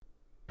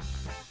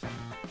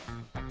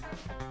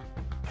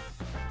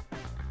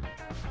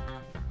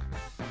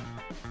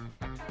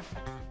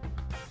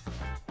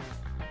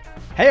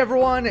Hey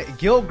everyone,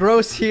 Gil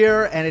Gross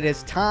here, and it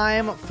is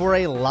time for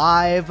a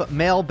live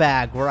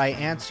mailbag where I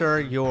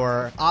answer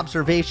your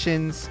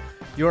observations,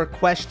 your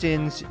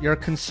questions, your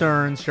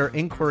concerns, your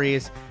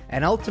inquiries,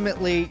 and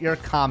ultimately your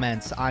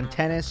comments on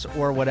tennis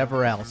or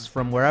whatever else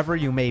from wherever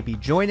you may be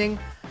joining.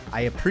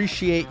 I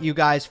appreciate you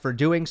guys for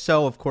doing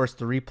so. Of course,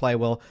 the replay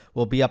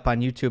will be up on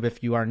YouTube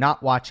if you are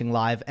not watching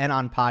live, and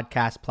on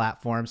podcast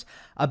platforms.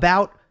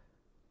 About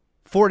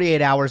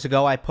 48 hours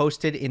ago, I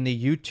posted in the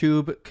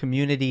YouTube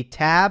community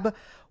tab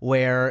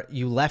where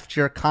you left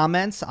your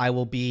comments. I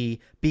will be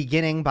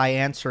beginning by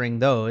answering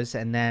those,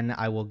 and then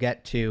I will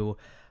get to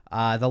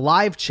the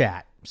live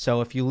chat.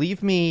 So if you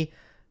leave me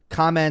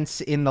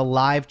comments in the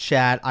live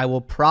chat, I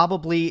will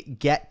probably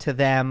get to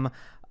them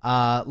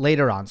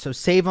later on. So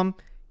save them,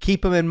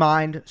 keep them in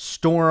mind,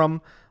 store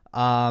them.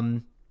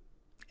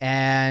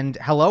 And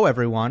hello,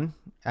 everyone.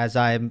 As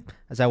I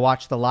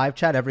watch the live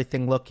chat,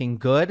 everything looking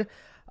good.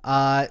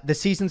 The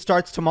season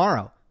starts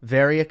tomorrow.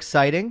 Very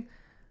exciting.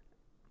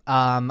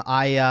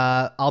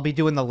 I'll be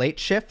doing the late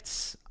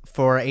shifts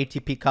for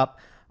ATP Cup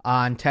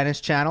on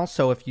Tennis Channel.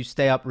 So if you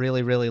stay up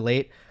really, really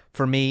late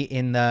for me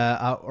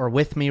or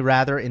with me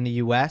rather in the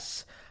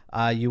US,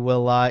 you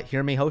will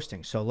hear me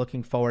hosting. So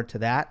looking forward to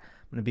that.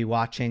 I'm going to be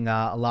watching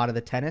a lot of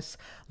the tennis.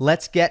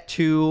 Let's get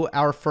to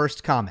our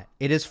first comment.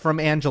 It is from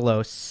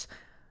Angelos,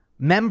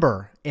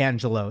 member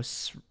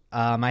Angelos.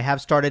 I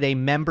have started a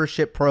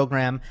membership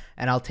program,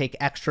 and I'll take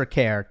extra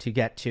care to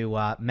get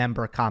to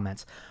member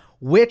comments.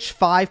 Which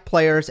 5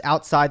 players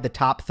outside the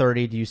top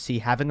 30 do you see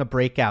having a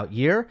breakout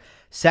year?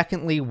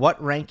 Secondly,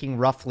 what ranking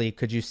roughly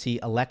could you see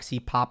Alexei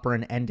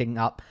Popyrin ending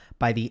up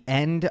by the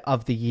end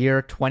of the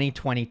year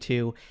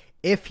 2022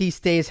 if he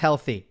stays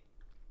healthy?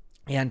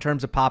 Yeah, in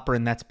terms of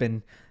Popyrin, that's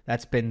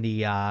been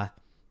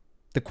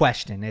the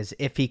question, is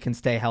if he can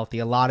stay healthy.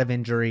 A lot of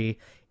injury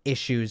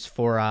issues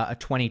for a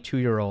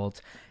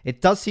 22-year-old.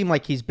 It does seem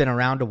like he's been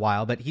around a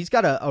while, but he's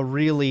got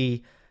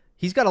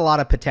he's got a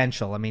lot of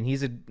potential. I mean,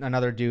 he's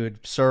another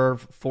dude,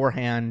 serve,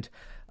 forehand,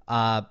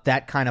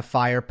 that kind of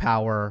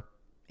firepower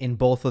in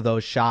both of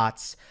those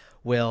shots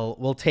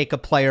will take a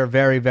player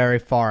very, very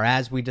far,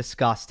 as we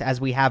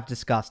have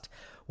discussed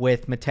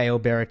with Matteo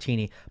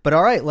Berrettini. But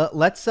all right,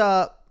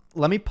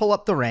 let me pull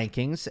up the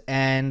rankings,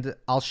 and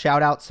I'll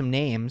shout out some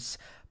names,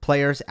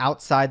 players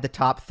outside the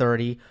top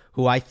 30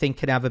 who I think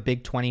can have a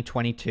big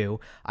 2022.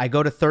 I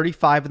go to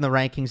 35 in the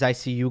rankings. I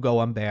see Hugo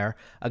Humbert,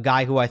 a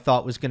guy who I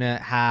thought was going to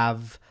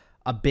have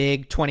a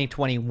big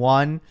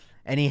 2021,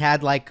 and he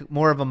had like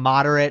more of a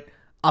moderate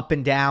up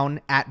and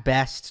down at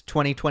best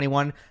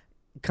 2021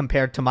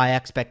 compared to my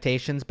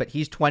expectations. But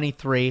he's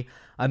 23,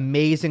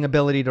 amazing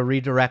ability to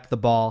redirect the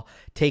ball,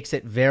 takes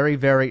it very,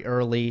 very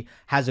early,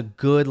 has a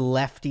good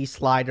lefty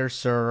slider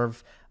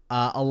serve,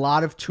 a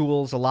lot of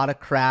tools, a lot of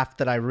craft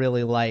that I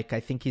really like.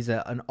 I think he's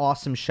an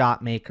awesome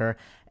shot maker,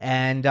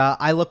 and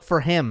I look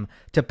for him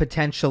to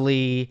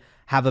potentially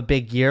have a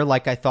big year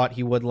like I thought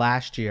he would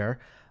last year.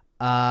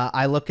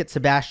 I look at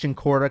Sebastian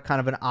Korda, kind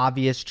of an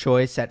obvious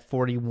choice at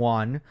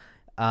 41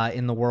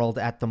 in the world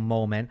at the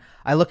moment.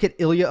 I look at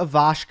Ilya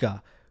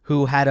Ivashka,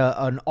 who had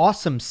an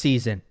awesome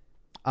season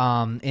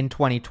in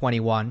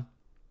 2021,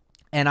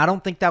 and I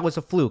don't think that was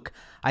a fluke.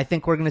 I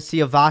think we're going to see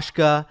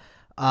Ivashka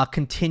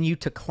continue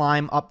to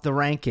climb up the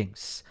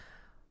rankings.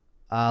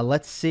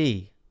 Let's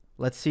see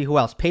who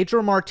else.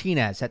 Pedro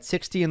Martinez at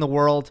 60 in the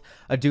world,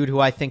 a dude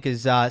who I think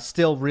is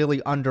still really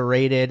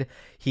underrated.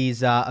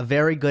 He's a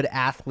very good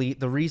athlete.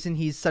 The reason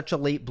he's such a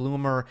late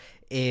bloomer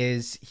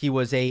is he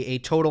was a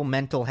total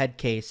mental head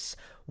case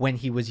when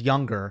he was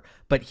younger,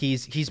 but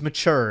he's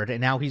matured,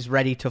 and now he's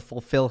ready to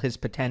fulfill his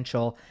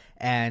potential.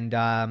 And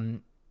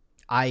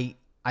I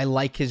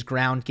like his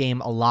ground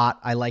game a lot.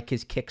 I like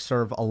his kick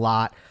serve a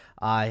lot.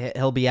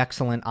 He'll be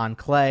excellent on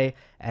clay,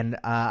 and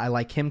I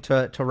like him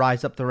to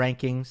rise up the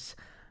rankings.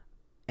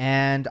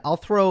 And I'll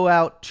throw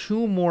out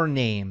 2 more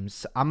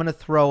names. I'm going to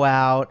throw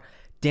out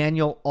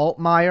Daniel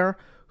Altmaier,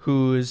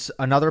 who's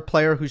another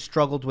player who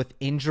struggled with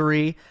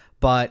injury,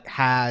 but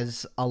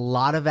has a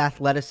lot of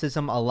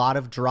athleticism, a lot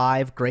of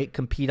drive, great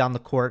compete on the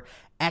court,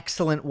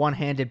 excellent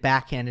one-handed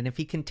backhand. And if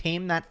he can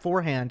tame that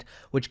forehand,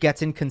 which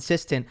gets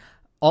inconsistent,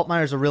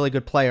 Altmaier's a really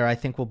good player. I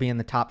think will be in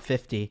the top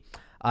 50.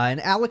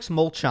 And Alex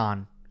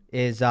Molchan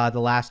is the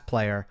last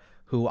player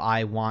who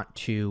I want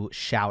to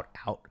shout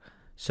out.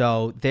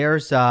 So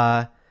there's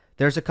a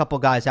couple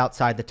guys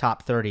outside the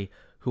top 30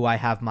 who I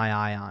have my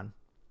eye on.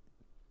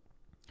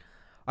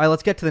 All right,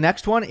 let's get to the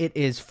next one. It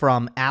is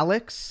from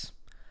Alex.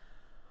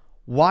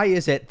 Why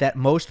is it that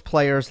most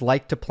players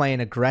like to play an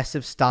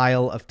aggressive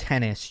style of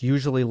tennis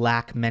usually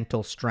lack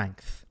mental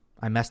strength?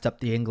 I messed up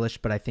the English,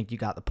 but I think you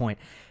got the point.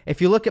 If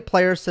you look at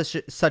players such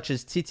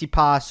as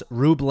Tsitsipas,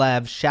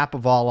 Rublev,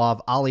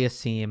 Shapovalov,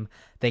 Aliassime,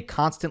 they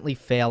constantly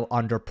fail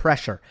under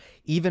pressure.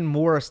 Even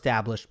more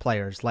established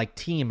players like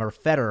Thiem or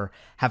Federer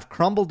have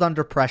crumbled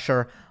under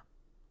pressure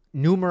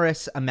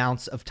numerous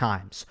amounts of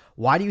times.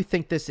 Why do you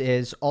think this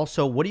is?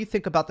 Also, what do you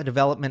think about the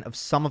development of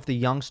some of the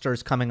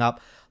youngsters coming up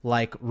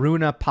like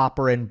Rune,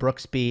 Popyrin,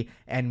 Brooksby,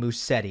 and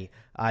Musetti?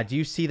 Do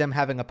you see them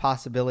having a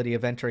possibility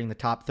of entering the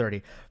top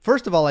 30?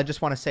 First of all, I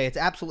just want to say it's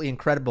absolutely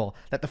incredible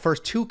that the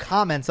first 2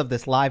 comments of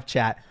this live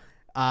chat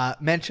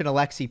mention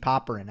Alexei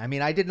Popyrin. I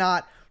mean, I did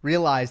not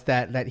realize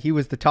that he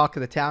was the talk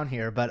of the town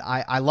here, but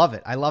I love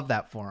it. I love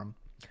that for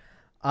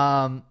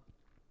him.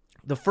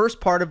 The first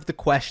part of the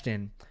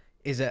question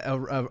is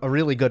a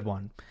really good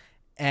one.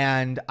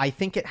 And I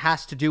think it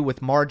has to do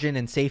with margin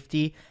and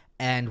safety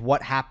and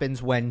what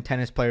happens when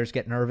tennis players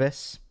get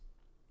nervous.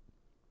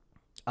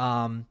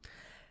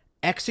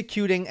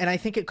 Executing, and I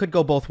think it could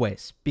go both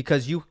ways,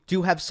 because you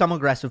do have some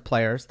aggressive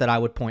players that I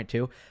would point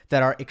to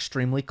that are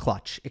extremely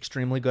clutch,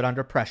 extremely good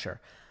under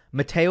pressure.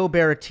 Matteo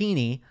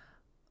Berrettini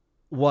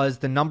was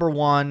the number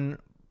 1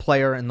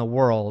 player in the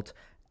world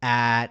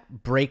at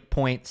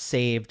breakpoint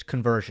saved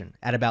conversion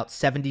at about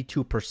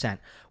 72%,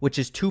 which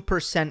is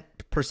 2%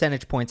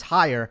 percentage points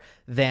higher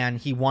than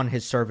he won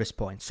his service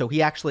points. So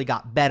he actually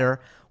got better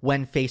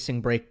when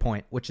facing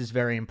breakpoint, which is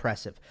very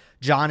impressive.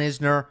 John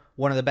Isner,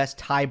 one of the best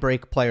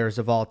tie-break players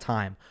of all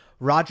time.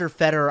 Roger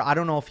Federer, I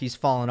don't know if he's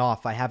fallen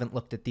off. I haven't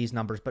looked at these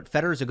numbers, but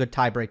Federer is a good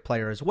tie-break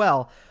player as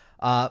well.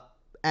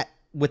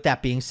 With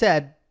that being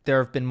said,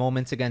 there have been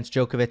moments against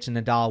Djokovic and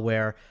Nadal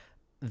where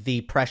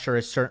the pressure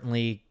has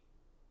certainly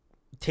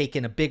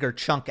taken a bigger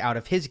chunk out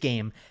of his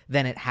game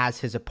than it has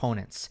his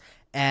opponents.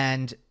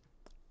 And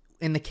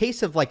in the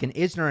case of like an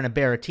Isner and a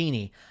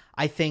Berrettini,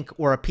 I think,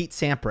 or a Pete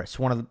Sampras,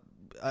 one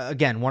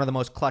of the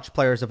most clutch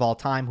players of all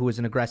time, who is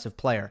an aggressive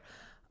player.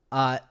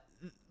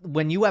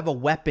 When you have a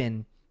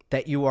weapon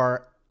that you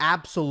are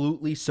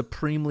absolutely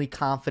supremely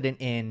confident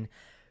in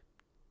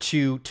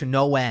to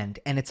no end,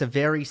 and it's a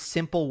very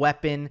simple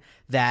weapon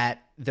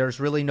that there's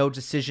really no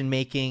decision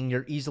making,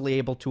 you're easily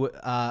able to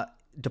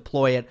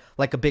deploy it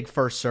like a big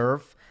first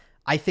serve,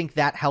 I think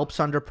that helps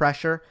under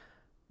pressure.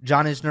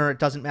 John Isner, it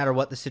doesn't matter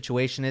what the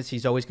situation is,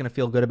 he's always going to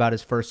feel good about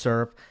his first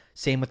serve.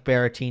 Same with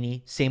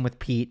Berrettini, same with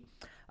Pete.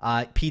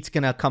 Pete's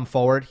going to come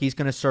forward. He's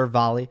going to serve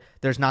volley.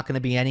 There's not going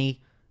to be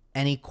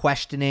any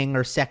questioning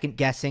or second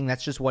guessing.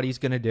 That's just what he's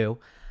going to do.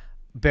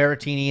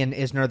 Berrettini and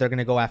Isner, they're going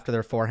to go after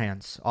their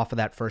forehands off of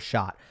that first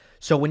shot.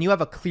 So when you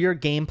have a clear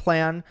game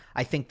plan,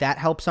 I think that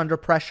helps under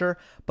pressure.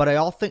 But I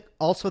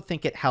also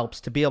think it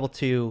helps to be able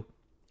to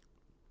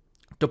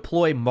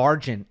deploy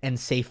margin and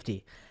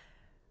safety.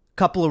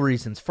 Couple of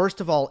reasons.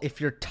 First of all,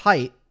 if you're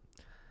tight,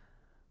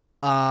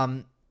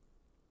 and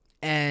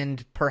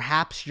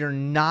perhaps you're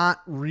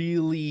not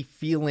really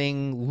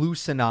feeling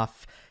loose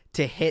enough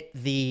to hit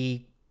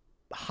the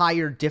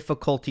higher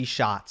difficulty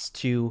shots,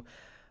 to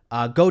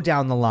go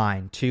down the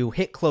line, to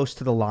hit close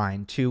to the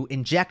line, to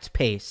inject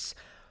pace.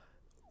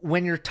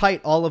 When you're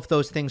tight, all of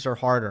those things are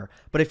harder.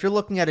 But if you're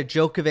looking at a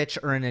Djokovic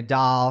or a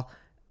Nadal,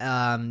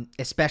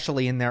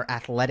 especially in their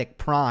athletic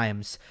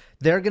primes,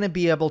 they're going to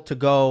be able to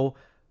go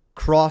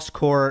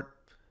cross-court,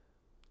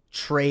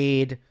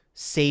 trade,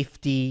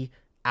 safety,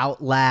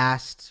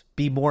 outlast,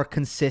 be more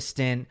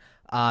consistent,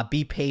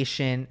 be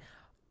patient.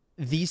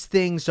 These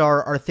things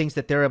are things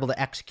that they're able to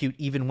execute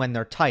even when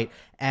they're tight.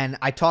 And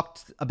I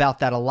talked about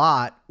that a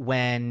lot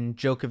when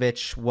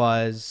Djokovic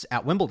was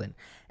at Wimbledon.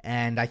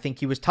 And I think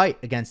he was tight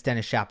against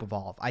Denis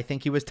Shapovalov. I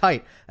think he was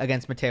tight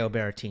against Matteo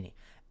Berrettini.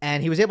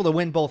 And he was able to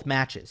win both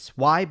matches.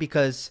 Why?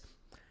 Because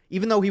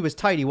even though he was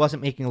tight, he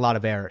wasn't making a lot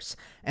of errors.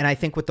 And I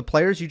think with the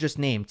players you just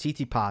named,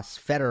 Tsitsipas,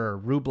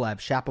 Federer, Rublev,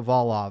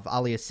 Shapovalov,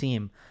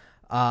 Aliassime,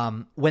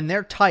 when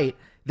they're tight,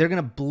 they're going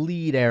to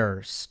bleed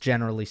errors,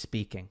 generally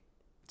speaking.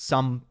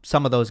 Some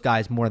of those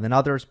guys more than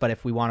others, but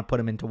if we want to put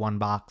them into one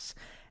box.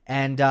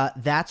 And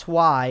that's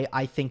why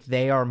I think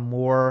they are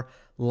more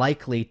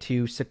likely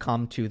to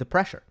succumb to the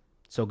pressure.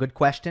 So good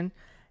question,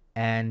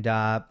 and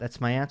that's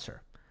my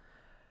answer.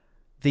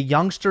 The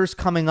youngsters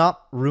coming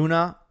up,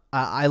 Rune,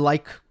 I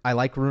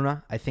like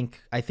Rune. I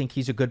think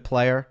he's a good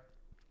player.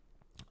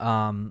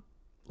 A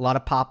lot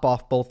of pop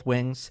off both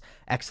wings.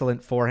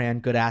 Excellent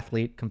forehand. Good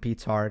athlete.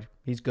 Competes hard.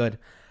 He's good.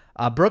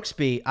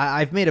 Brooksby,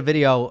 I've made a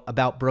video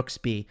about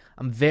Brooksby.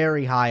 I'm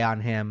very high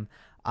on him.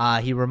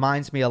 He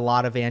reminds me a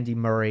lot of Andy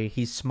Murray.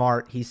 He's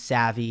smart. He's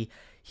savvy.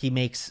 He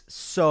makes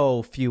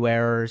so few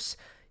errors.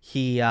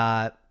 He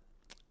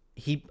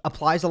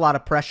applies a lot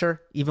of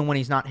pressure even when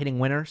he's not hitting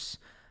winners.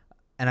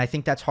 And I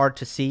think that's hard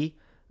to see.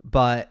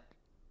 But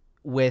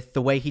with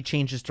the way he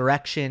changes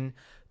direction,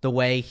 the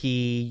way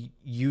he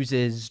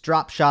uses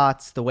drop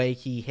shots, the way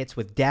he hits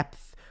with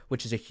depth,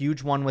 which is a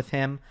huge one with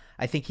him,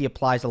 I think he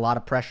applies a lot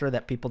of pressure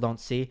that people don't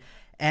see.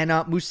 And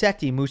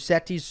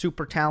Musetti's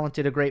super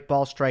talented, a great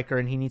ball striker,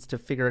 and he needs to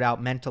figure it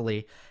out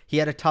mentally. He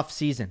had a tough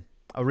season,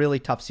 a really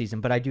tough season,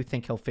 but I do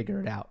think he'll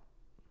figure it out.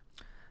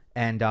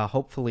 And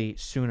hopefully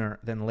sooner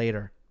than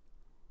later.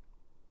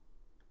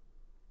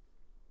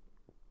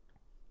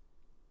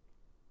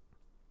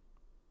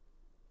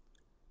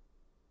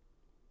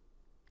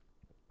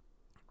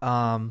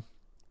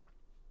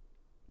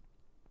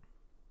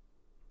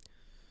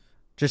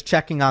 Just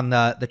checking on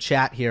the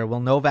chat here. Will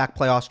Novak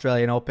play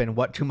Australian Open?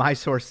 What do my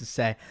sources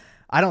say?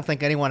 I don't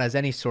think anyone has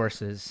any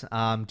sources.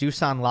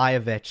 Dusan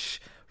Lajovic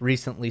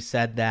recently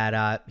said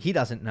that he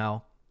doesn't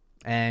know,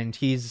 and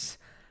he's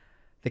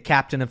the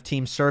captain of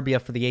Team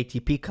Serbia for the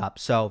ATP Cup.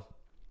 So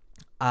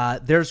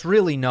there's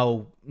really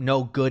no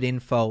good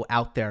info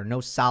out there,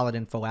 no solid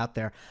info out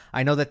there.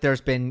 I know that there's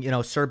been,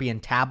 Serbian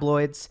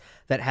tabloids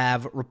that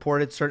have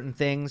reported certain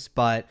things,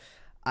 but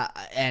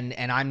and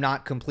I'm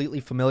not completely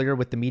familiar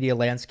with the media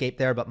landscape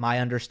there, but my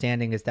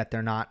understanding is that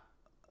they're not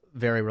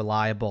very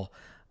reliable.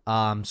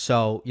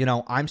 So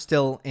I'm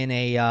still in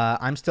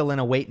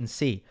a wait and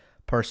see.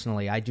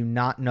 Personally, I do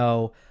not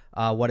know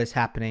what is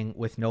happening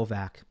with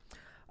Novak.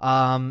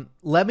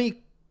 Let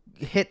me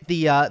hit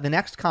the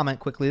next comment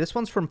quickly. This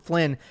one's from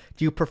Flynn.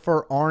 Do you prefer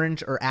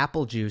orange or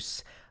apple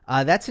juice?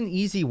 That's an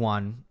easy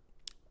one.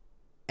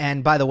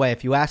 And by the way,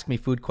 if you ask me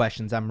food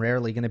questions, I'm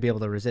rarely going to be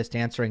able to resist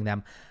answering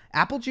them.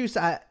 Apple juice,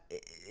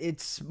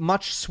 it's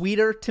much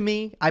sweeter to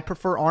me. I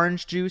prefer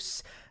orange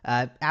juice.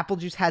 Apple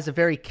juice has a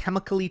very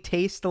chemically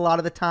taste a lot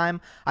of the time.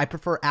 I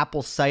prefer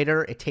apple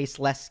cider. It tastes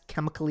less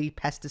chemically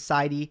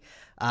pesticide-y.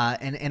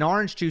 And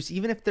orange juice,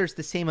 even if there's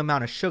the same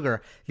amount of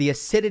sugar, the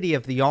acidity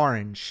of the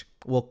orange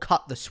will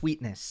cut the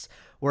sweetness.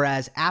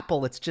 Whereas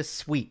apple, it's just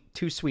sweet.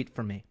 Too sweet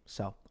for me.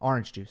 So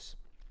orange juice.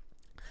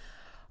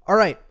 All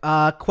right.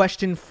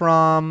 Question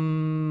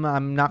from,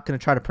 I'm not going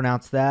to try to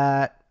pronounce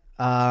that.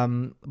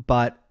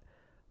 But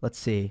let's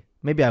see.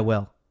 Maybe I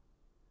will.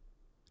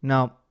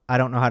 No, I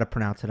don't know how to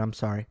pronounce it. I'm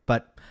sorry.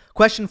 But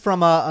question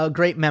from a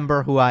great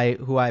member who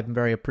I'm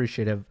very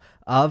appreciative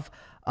of.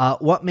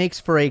 What makes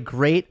for a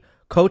great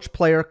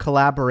coach-player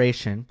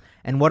collaboration,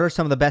 and what are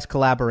some of the best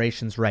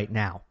collaborations right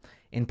now?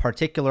 In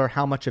particular,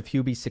 how much of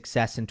Hubie's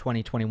success in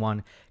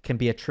 2021 can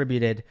be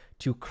attributed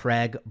to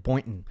Craig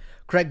Boynton?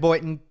 Craig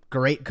Boynton,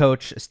 great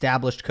coach,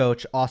 established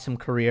coach, awesome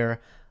career.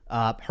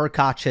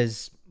 Hurkacz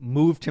has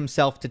moved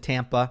himself to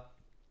Tampa,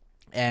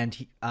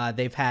 and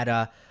they've had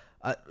a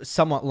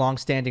somewhat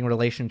long-standing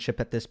relationship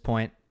at this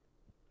point,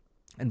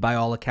 and by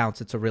all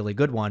accounts, it's a really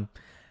good one.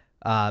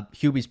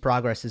 Hubie's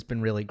progress has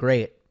been really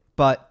great,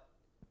 but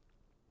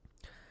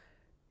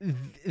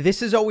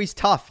this is always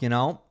tough,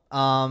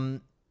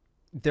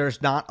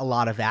 There's not a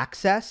lot of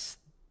access.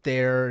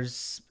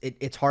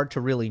 It's hard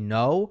to really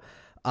know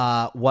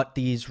what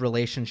these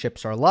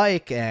relationships are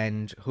like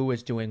and who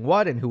is doing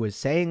what and who is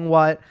saying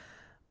what.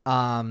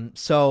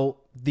 So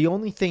the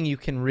only thing you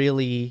can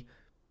really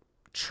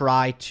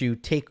try to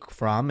take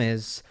from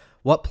is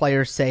what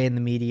players say in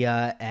the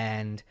media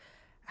and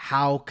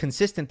how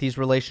consistent these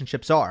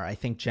relationships are. I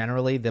think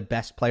generally the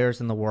best players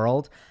in the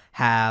world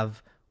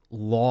have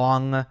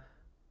long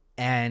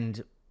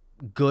and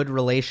good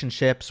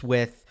relationships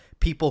with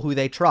people who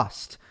they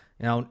trust.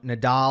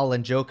 Nadal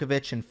and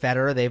Djokovic and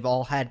Federer, they've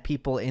all had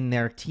people in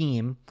their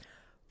team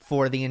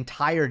for the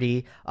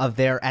entirety of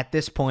their, at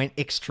this point,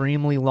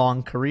 extremely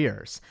long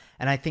careers.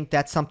 And I think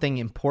that's something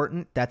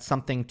important. That's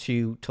something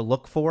to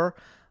look for.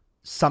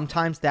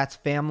 Sometimes that's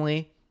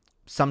family.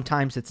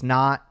 Sometimes it's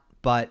not.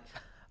 But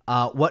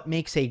what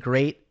makes a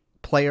great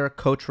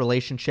player-coach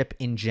relationship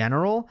in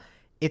general,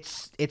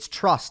 it's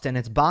trust and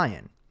it's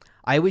buy-in.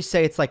 I always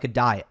say it's like a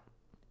diet.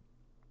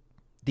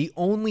 The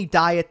only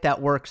diet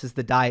that works is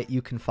the diet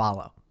you can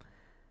follow.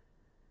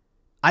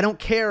 I don't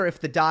care if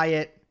the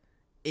diet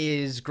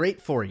is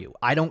great for you.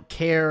 I don't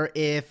care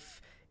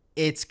if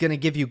it's going to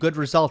give you good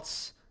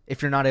results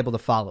if you're not able to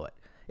follow it.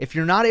 If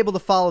you're not able to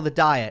follow the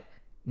diet,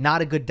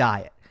 not a good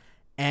diet.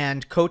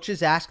 And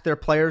coaches ask their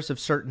players of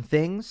certain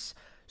things,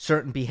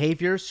 certain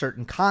behaviors,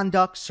 certain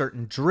conduct,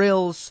 certain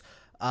drills,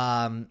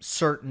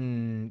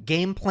 certain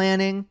game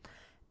planning.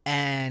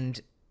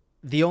 And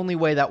the only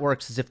way that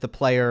works is if the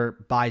player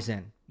buys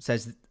in,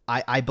 says,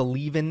 I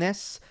believe in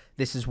this.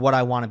 This is what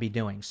I want to be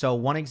doing. So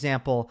one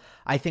example,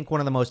 I think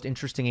one of the most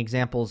interesting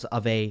examples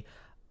of a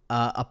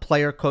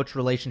player-coach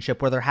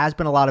relationship where there has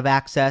been a lot of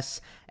access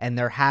and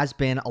there has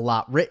been a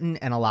lot written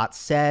and a lot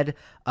said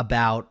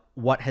about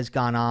what has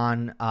gone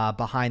on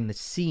behind the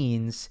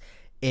scenes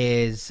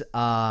is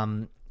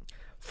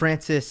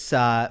Francis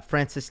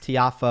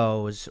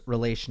Tiafoe's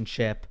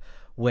relationship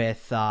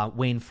with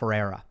Wayne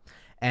Ferreira.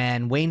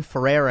 And Wayne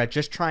Ferreira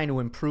just trying to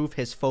improve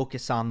his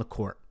focus on the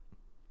court.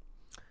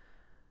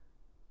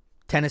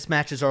 Tennis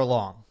matches are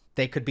long.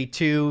 They could be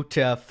 2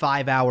 to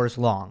 5 hours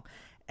long.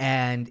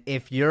 And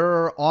if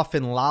you're off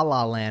in La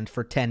La Land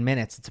for 10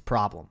 minutes, it's a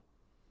problem.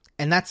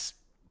 And that's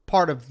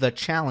part of the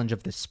challenge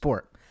of this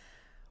sport.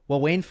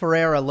 Well, Wayne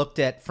Ferreira looked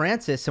at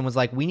Francis and was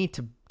like, we need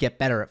to get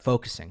better at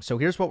focusing. So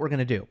here's what we're going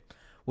to do.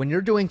 When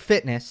you're doing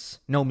fitness,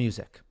 no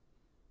music.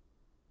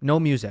 No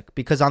music,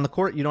 because on the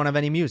court, you don't have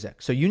any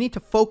music. So you need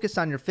to focus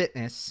on your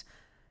fitness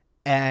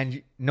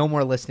and no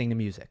more listening to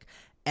music.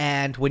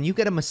 And when you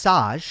get a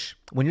massage,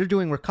 when you're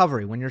doing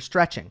recovery, when you're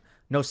stretching,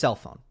 no cell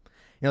phone.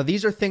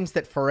 These are things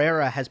that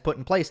Ferreira has put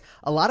in place.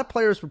 A lot of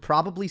players would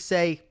probably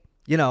say,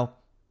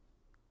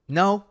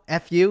 no,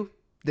 F you,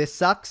 this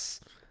sucks.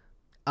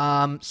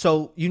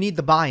 So you need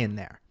the buy-in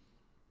there.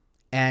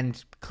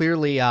 And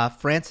clearly,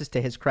 Francis,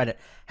 to his credit,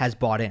 has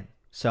bought in.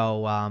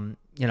 So,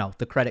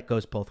 the credit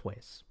goes both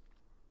ways.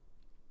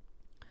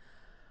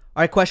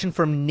 All right, question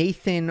from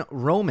Nathan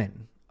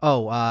Roman.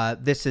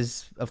 This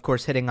is, of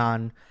course, hitting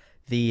on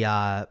the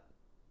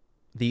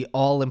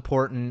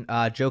all-important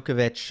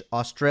Djokovic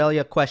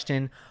Australia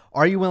question.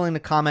 Are you willing to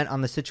comment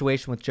on the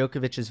situation with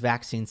Djokovic's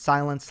vaccine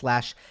silence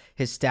 /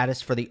 his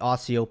status for the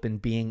Aussie Open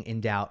being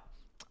in doubt?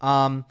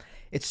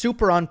 It's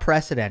super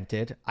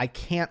unprecedented. I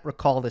can't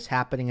recall this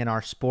happening in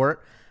our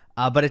sport,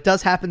 but it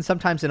does happen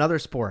sometimes in other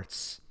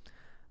sports.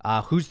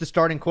 Who's the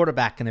starting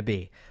quarterback going to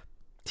be?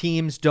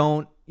 Teams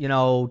don't,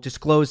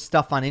 disclose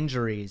stuff on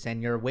injuries,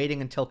 and you're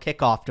waiting until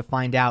kickoff to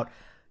find out,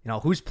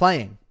 who's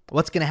playing,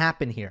 what's going to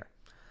happen here.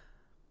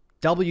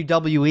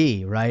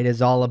 WWE, right,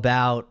 is all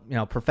about,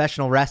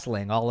 professional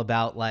wrestling, all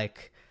about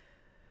like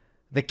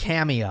the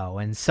cameo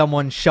and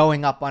someone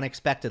showing up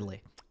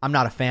unexpectedly. I'm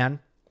not a fan,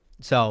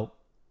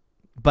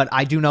 but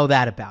I do know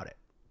that about it.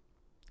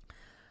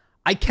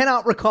 I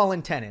cannot recall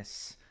in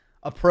tennis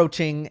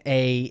approaching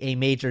a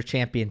major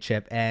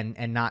championship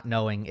and not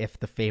knowing if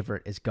the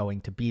favorite is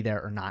going to be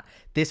there or not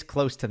this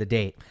close to the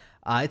date.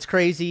 It's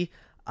crazy.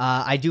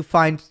 I do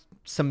find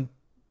some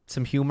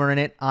humor in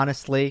it,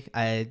 honestly.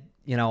 I'm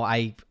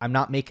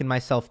not making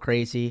myself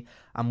crazy.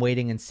 I'm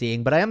waiting and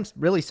seeing, but I am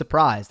really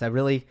surprised.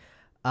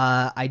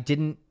 I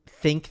didn't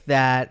think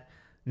that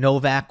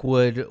Novak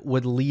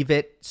would leave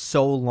it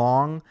so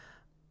long.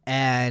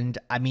 And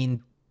I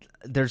mean,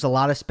 there's a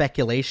lot of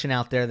speculation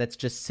out there that's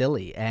just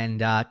silly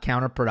and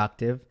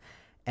counterproductive.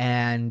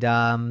 And,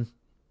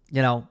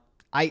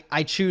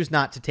 I choose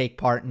not to take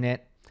part in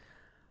it.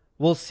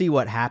 We'll see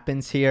what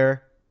happens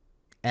here.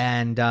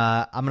 And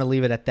I'm going to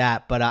leave it at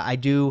that. But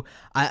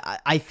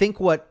I think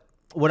what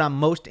I'm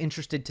most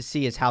interested to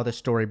see is how the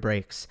story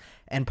breaks.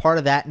 And part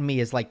of that in me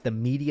is like the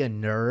media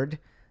nerd,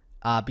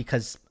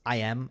 because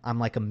I'm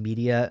like a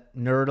media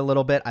nerd a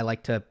little bit.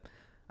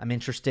 I'm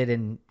interested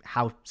in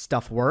how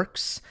stuff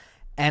works.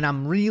 And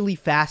I'm really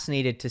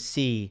fascinated to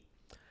see,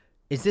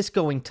 is this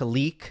going to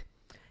leak?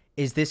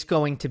 Is this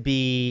going to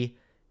be,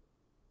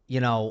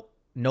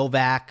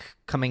 Novak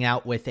coming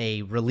out with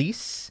a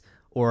release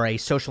or a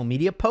social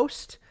media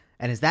post?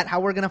 And is that how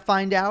we're going to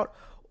find out?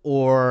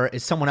 Or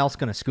is someone else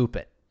going to scoop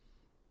it?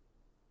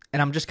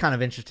 And I'm just kind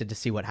of interested to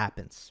see what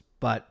happens.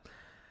 But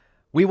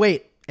we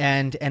wait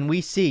and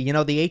we see. The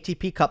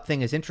ATP Cup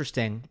thing is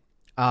interesting.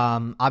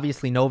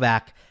 Obviously,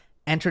 Novak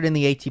entered in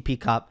the ATP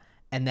Cup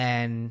and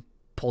then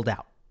pulled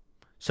out.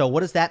 So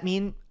what does that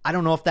mean? I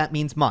don't know if that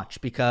means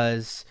much,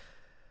 because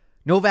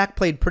Novak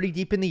played pretty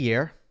deep in the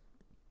year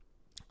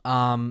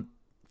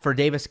for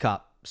Davis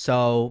Cup.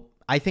 So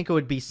I think it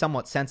would be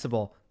somewhat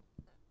sensible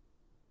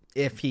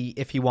if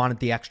he wanted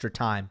the extra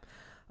time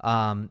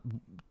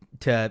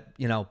to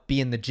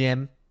be in the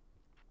gym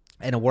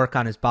and to work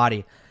on his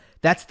body.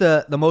 That's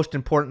the most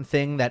important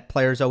thing that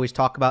players always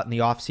talk about in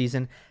the off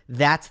season.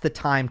 That's the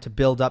time to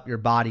build up your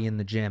body in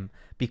the gym,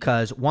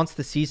 because once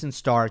the season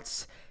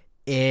starts,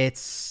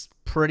 it's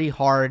pretty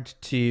hard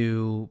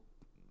to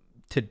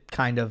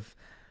kind of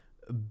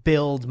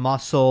build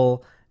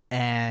muscle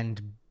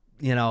and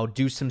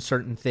do some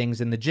certain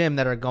things in the gym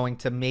that are going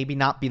to maybe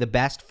not be the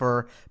best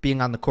for being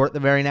on the court the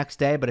very next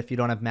day. But if you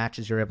don't have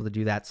matches, you're able to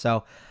do that.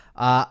 So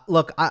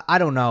look, I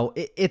don't know.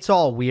 It's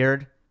all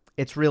weird.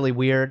 It's really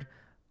weird,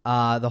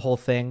 the whole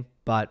thing.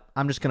 But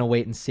I'm just going to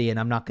wait and see, and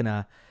I'm not going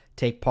to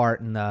take part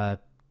in the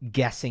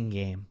guessing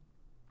game.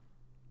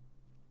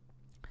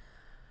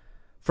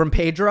 From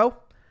Pedro,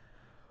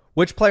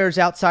 which players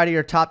outside of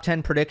your top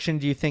 10 prediction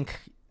do you think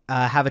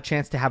have a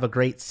chance to have a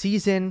great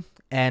season?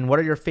 And what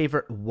are your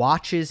favorite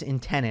watches in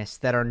tennis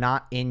that are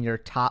not in your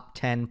top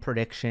 10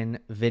 prediction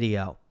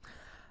video?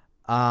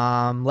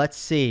 Let's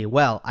see.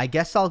 Well, I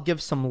guess I'll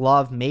give some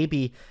love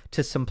maybe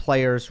to some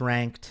players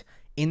ranked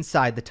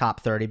inside the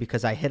top 30,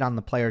 because I hit on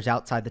the players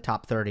outside the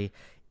top 30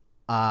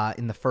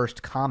 in the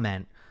first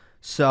comment.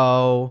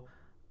 So,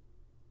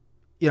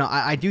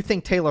 I do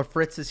think Taylor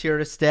Fritz is here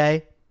to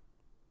stay.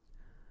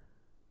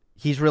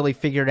 He's really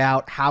figured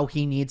out how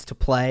he needs to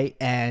play,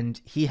 and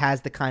he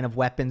has the kind of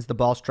weapons, the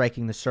ball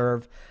striking, the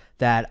serve,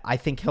 that I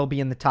think he'll be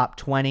in the top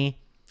 20.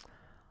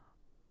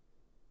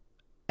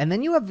 And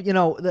then you have,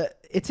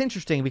 it's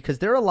interesting because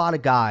there are a lot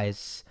of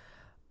guys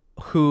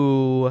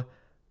who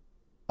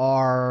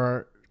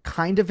are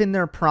kind of in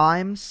their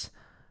primes,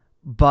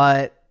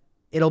 but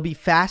it'll be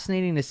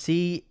fascinating to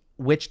see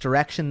which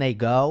direction they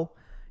go.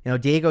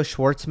 Diego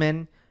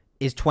Schwartzman,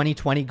 is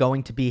 2020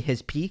 going to be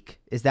his peak?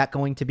 Is that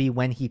going to be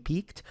when he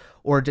peaked?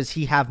 Or does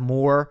he have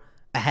more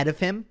ahead of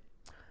him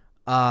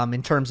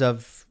in terms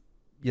of,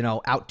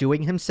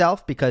 outdoing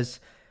himself? Because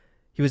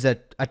he was a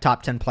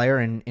top 10 player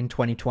in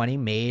 2020,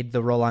 made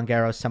the Roland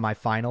Garros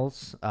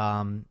semifinals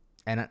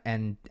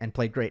and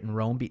played great in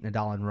Rome, beat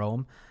Nadal in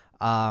Rome.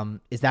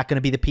 Is that going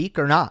to be the peak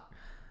or not?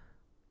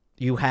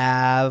 You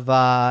have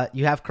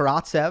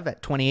Karatsev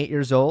at 28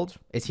 years old.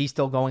 Is he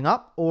still going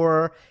up,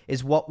 or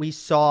is what we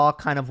saw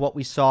kind of what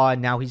we saw,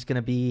 and now he's going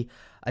to be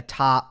a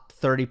top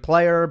 30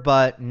 player,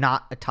 but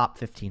not a top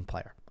 15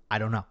 player? I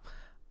don't know.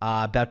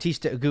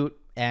 Bautista Agut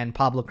and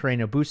Pablo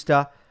Carreño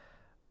Busta,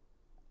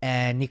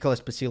 and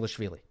Nicholas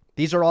Basilashvili.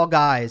 These are all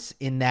guys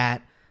in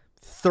that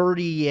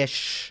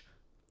 30-ish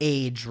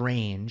age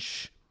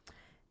range,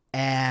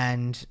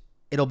 and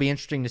it'll be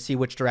interesting to see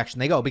which direction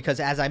they go because,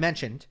 as I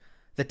mentioned,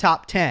 the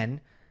top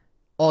 10,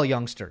 all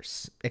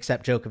youngsters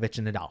except Djokovic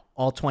and Nadal.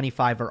 All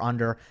 25 or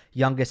under,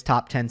 youngest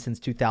top 10 since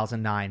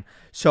 2009.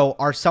 So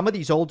are some of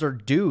these older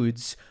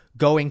dudes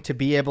going to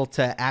be able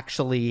to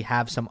actually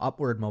have some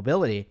upward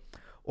mobility,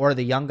 or are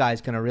the young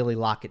guys going to really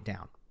lock it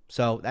down?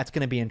 So that's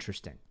going to be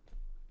interesting.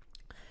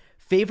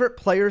 Favorite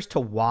players to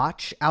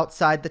watch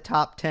outside the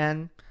top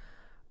 10?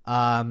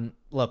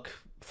 Look,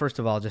 first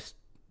of all, just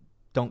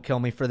don't kill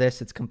me for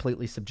this. It's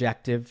completely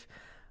subjective.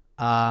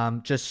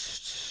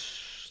 Just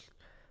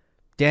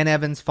Dan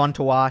Evans, fun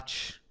to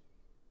watch.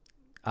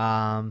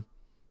 Gael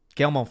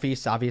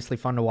Monfils, obviously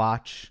fun to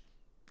watch.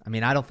 I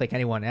mean, I don't think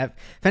if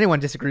anyone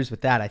disagrees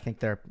with that, I think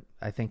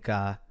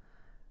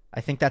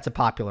that's a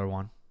popular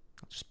one.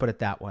 Let's just put it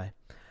that way.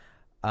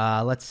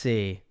 Let's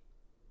see.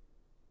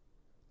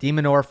 De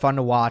Minaur, fun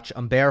to watch.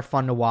 Humbert,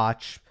 fun to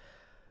watch.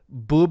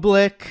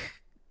 Bublik,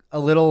 a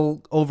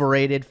little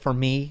overrated for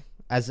me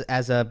as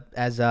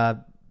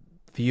a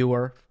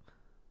viewer,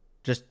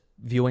 just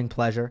viewing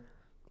pleasure.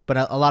 But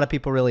a lot of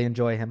people really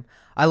enjoy him.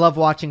 I love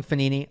watching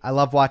Fognini. I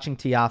love watching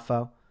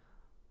Tiafoe.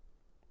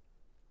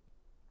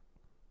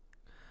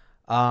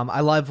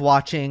 I love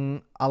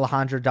watching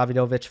Alejandro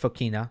Davidovich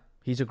Fokina.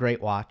 He's a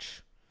great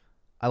watch.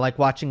 I like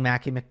watching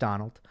Mackie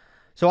McDonald.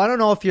 So I don't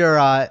know if you're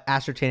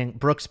ascertaining.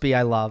 Brooksby,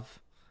 I love.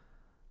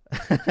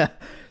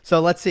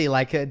 So let's see.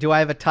 Do I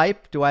have a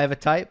type?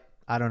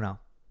 I don't know.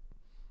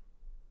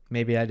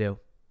 Maybe I do.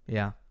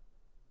 Yeah.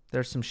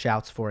 There's some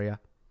shouts for you.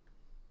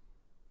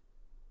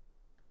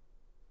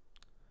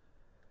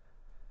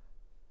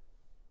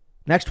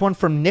 Next one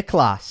from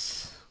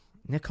Niklas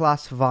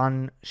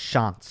von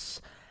Schantz.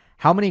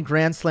 How many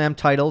Grand Slam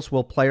titles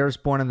will players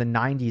born in the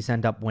 90s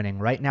end up winning?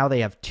 Right now they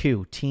have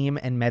 2, Thiem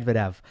and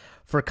Medvedev.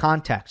 For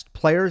context,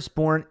 players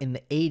born in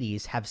the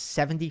 80s have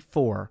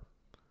 74.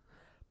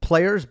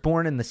 Players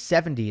born in the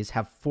 70s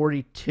have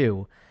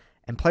 42.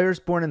 And players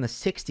born in the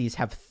 60s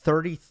have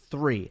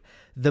 33.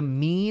 The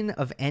mean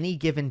of any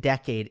given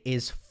decade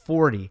is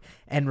 40.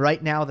 And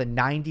right now the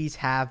 90s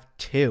have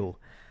 2.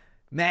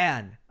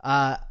 Man,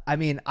 I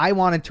mean, I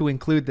wanted to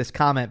include this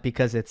comment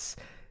because it's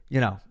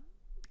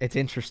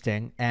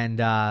interesting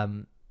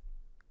and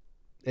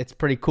it's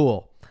pretty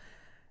cool.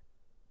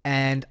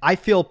 And I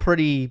feel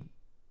pretty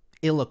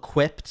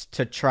ill-equipped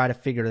to try to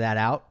figure that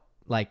out,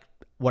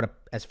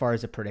 as far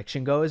as a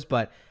prediction goes.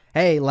 But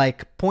hey,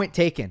 point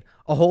taken,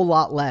 a whole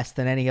lot less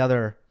than any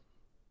other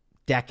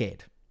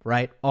decade,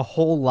 right? A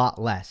whole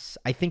lot less.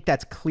 I think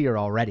that's clear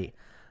already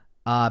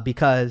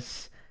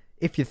because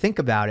if you think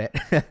about it,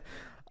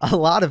 a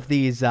lot of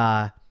these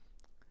Grand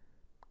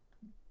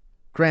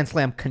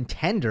Slam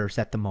contenders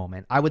at the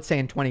moment, I would say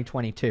in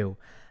 2022,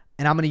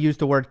 and I'm going to use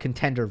the word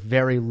contender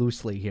very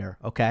loosely here,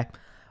 okay?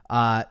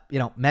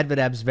 Medvedev,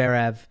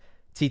 Zverev,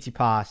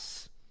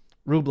 Tsitsipas,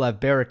 Rublev,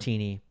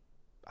 Berrettini,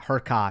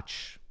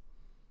 Hurkacz.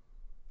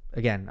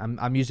 Again,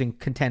 I'm using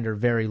contender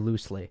very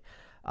loosely.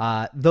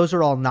 Those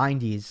are all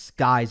 90s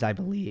guys, I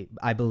believe.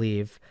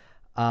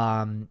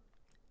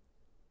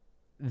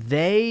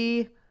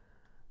 They're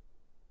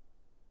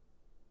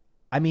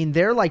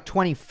like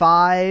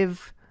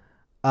 25.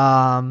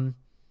 They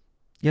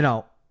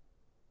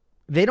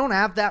don't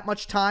have that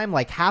much time.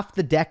 Like half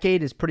the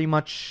decade is pretty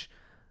much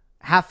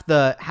half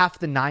the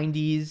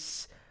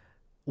 90s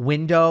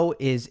window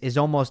is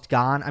almost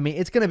gone. I mean,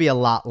 it's going to be a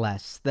lot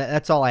less.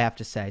 That's all I have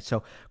to say.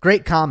 So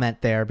great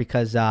comment there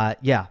because,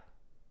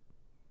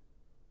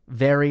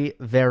 very,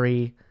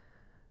 very,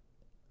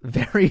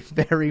 very,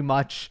 very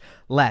much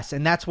less.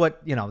 And that's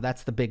what,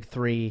 that's the big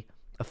 3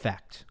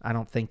 effect. I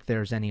don't think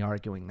there's any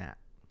arguing that.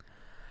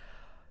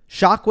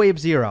 Shockwave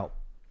Zero.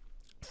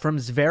 From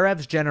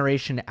Zverev's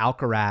generation to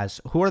Alcaraz,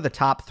 who are the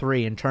top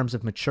 3 in terms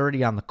of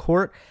maturity on the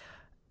court?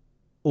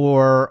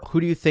 Or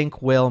who do you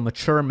think will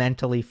mature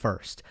mentally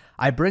first?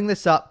 I bring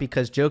this up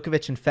because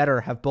Djokovic and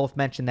Federer have both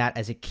mentioned that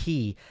as a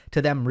key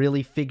to them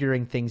really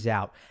figuring things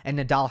out. And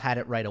Nadal had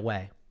it right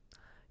away.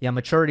 Yeah,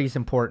 maturity is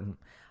important.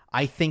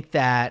 I think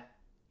that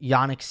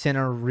Jannik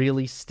Sinner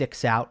really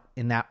sticks out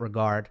in that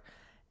regard.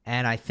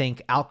 And I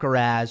think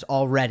Alcaraz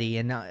already,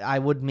 and I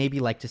would maybe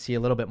like to see a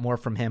little bit more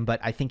from him,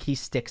 but I think he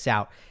sticks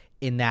out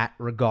in that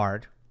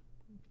regard.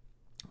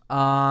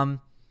 And,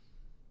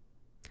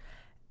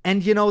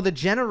 the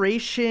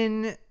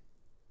generation,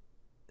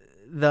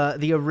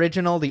 the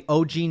original, the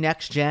OG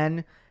next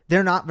gen,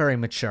 they're not very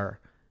mature.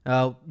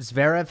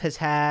 Zverev has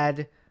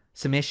had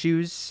some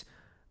issues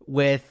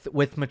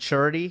with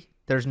maturity.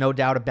 There's no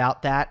doubt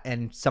about that.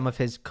 And some of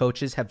his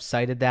coaches have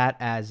cited that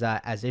as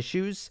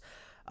issues.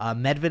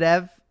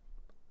 Medvedev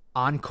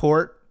on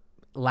court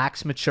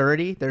lacks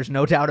maturity. There's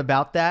no doubt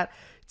about that.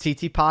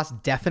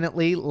 Tsitsipas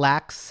definitely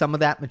lacks some of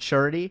that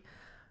maturity.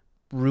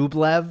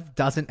 Rublev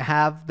doesn't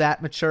have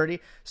that maturity.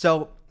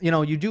 So,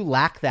 you do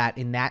lack that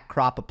in that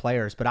crop of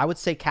players. But I would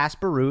say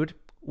Casper Ruud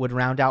would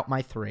round out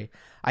my 3.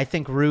 I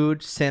think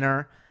Ruud,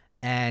 Sinner,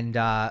 and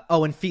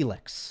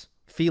Felix.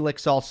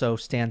 Felix also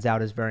stands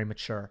out as very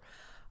mature.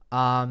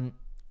 Um,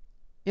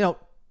 you know,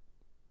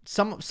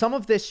 some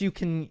of this you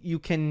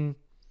can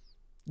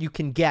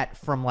get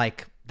from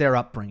like their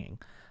upbringing.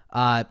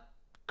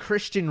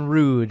 Christian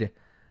Ruud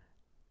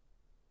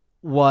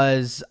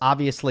was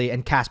obviously,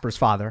 and Casper's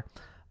father,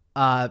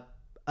 a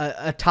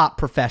top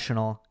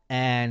professional,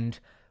 and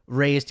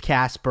raised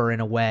Casper in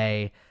a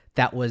way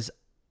that was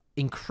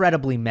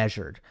incredibly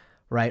measured,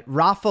 right?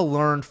 Rafa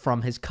learned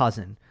from his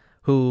cousin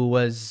who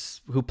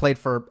played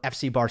for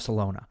FC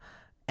Barcelona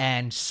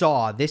and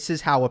saw this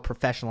is how a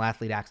professional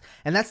athlete acts.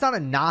 And that's not a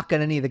knock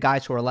on any of the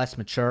guys who are less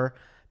mature,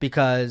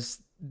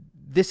 because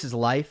this is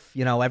life.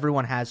 You know,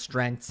 everyone has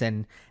strengths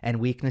and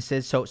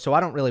weaknesses. So I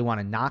don't really want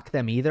to knock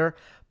them either,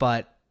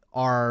 but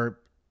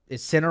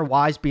is Sinner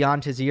wise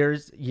beyond his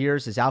years?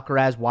 Is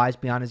Alcaraz wise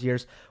beyond his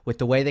years with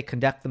the way they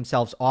conduct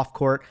themselves off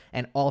court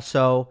and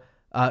also,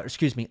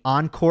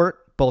 on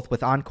court, both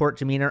with on court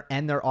demeanor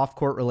and their off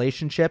court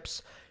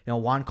relationships? You know,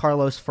 Juan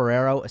Carlos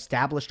Ferrero,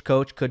 established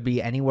coach, could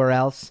be anywhere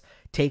else,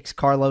 takes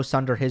Carlos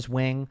under his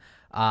wing.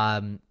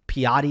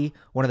 Piatti,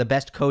 one of the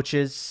best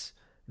coaches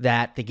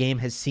that the game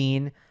has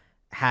seen,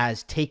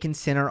 has taken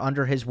Sinner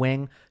under his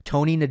wing.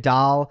 Tony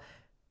Nadal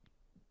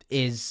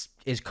is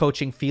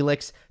coaching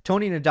Felix.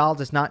 Tony Nadal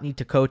does not need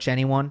to coach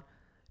anyone.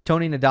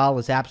 Tony Nadal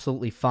is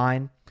absolutely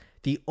fine.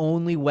 The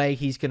only way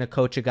he's going to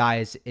coach a guy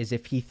is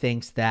if he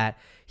thinks that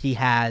he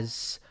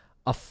has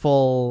a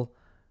full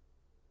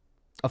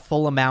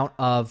amount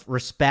of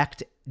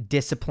respect,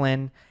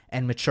 discipline,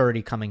 and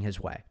maturity coming his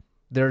way.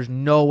 There's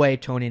no way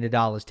Tony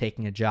Nadal is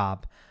taking a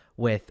job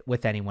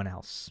with anyone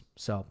else.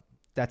 So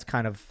that's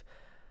kind of,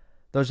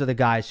 those are the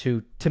guys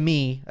who, to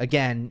me,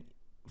 again,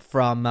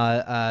 from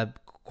a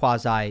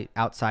quasi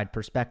outside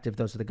perspective,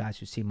 those are the guys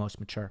who seem most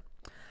mature.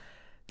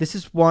 This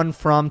is one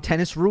from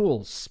Tennis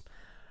Rules.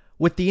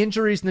 With the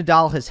injuries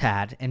Nadal has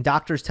had and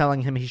doctors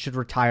telling him he should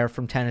retire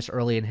from tennis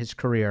early in his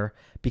career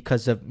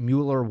because of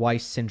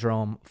Mueller-Weiss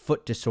syndrome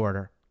foot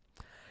disorder.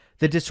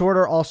 The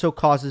disorder also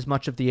causes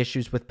much of the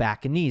issues with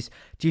back and knees.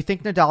 Do you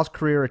think Nadal's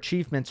career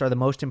achievements are the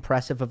most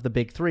impressive of the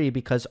big three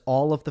because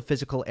all of the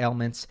physical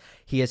ailments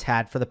he has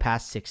had for the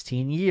past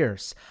 16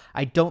 years?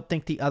 I don't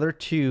think the other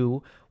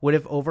two would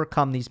have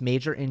overcome these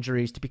major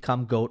injuries to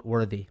become GOAT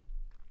worthy.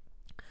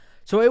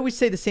 So I always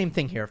say the same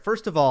thing here.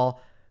 First of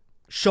all,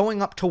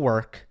 showing up to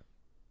work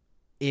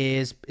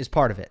is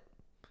part of it.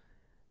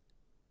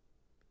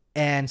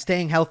 And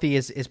staying healthy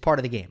is part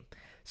of the game.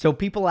 So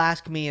people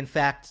ask me, in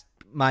fact,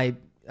 my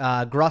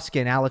Alex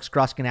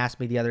Gruskin asked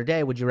me the other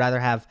day, would you rather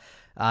have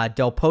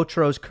Del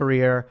Potro's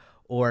career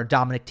or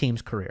Dominic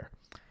Thiem's career?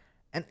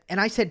 And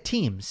I said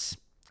Thiem's,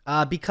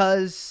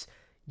 because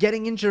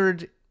getting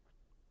injured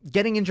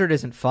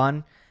isn't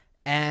fun.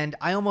 And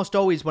I almost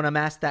always, when I'm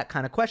asked that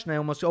kind of question, I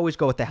almost always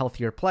go with the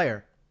healthier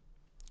player.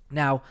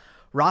 Now,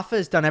 Rafa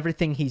has done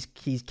everything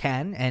he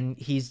can, and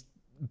he's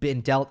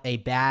been dealt a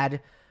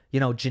bad,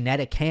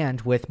 genetic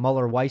hand with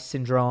Mueller-Weiss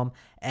syndrome,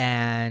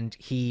 and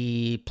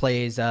he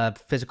plays a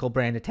physical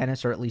brand of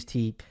tennis, or at least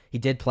he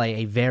did play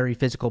a very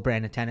physical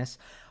brand of tennis.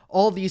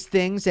 All these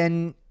things,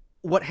 and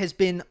what has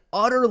been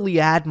utterly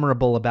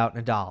admirable about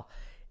Nadal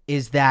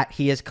is that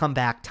he has come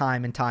back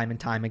time and time and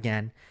time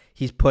again.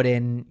 He's put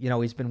in,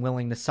 he's been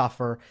willing to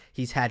suffer.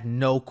 He's had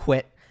no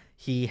quit.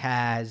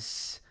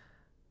 He's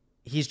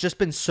just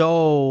been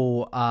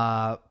so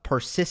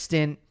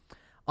persistent,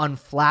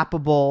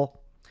 unflappable,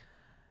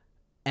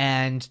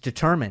 and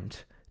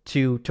determined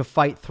to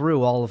fight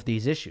through all of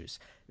these issues.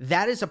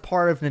 That is a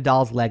part of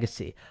Nadal's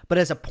legacy. But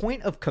as a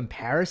point of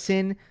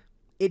comparison,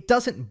 it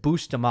doesn't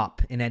boost him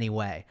up in any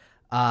way.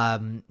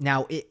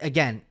 Now,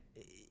 again,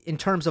 in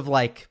terms of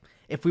like,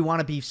 if we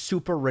want to be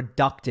super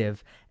reductive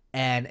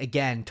and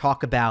again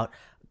talk about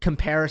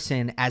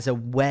comparison as a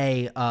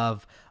way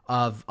of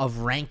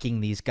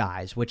ranking these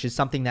guys, which is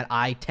something that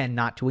I tend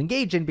not to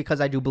engage in because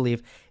I do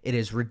believe it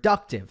is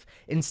reductive.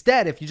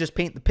 Instead, if you just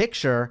paint the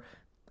picture,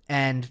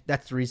 and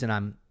that's the reason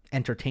I'm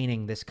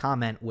entertaining this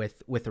comment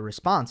with a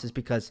response, is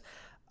because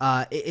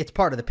it's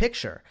part of the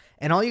picture.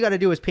 And all you got to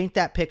do is paint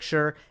that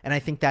picture, and I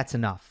think that's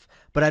enough.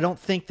 But I don't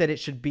think that it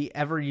should be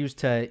ever used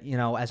to,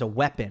 as a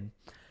weapon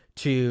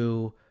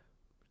to,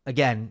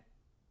 again,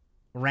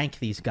 rank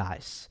these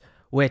guys,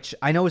 which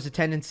I know is a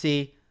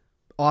tendency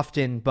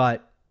often,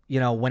 but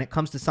when it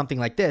comes to something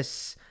like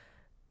this,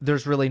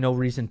 there's really no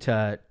reason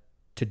to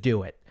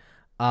do it.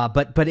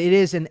 But it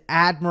is an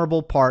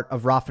admirable part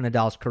of Rafa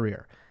Nadal's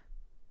career.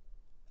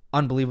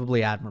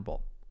 Unbelievably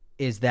admirable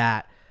is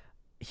that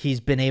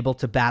he's been able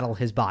to battle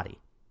his body.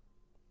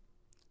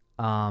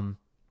 And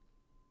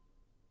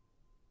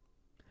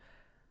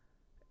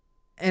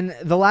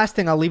the last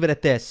thing, I'll leave it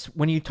at this.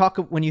 When you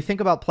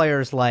think about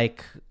players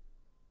like,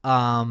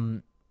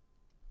 I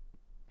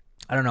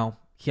don't know,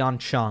 Hyun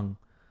Chung,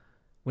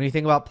 when you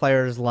think about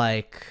players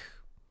like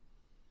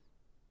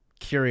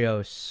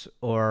Kyrgios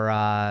or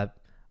I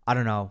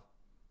don't know,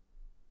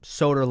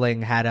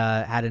 Soderling had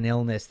an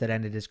illness that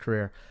ended his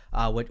career,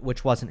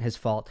 which wasn't his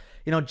fault.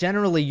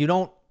 Generally you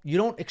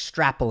don't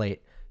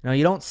extrapolate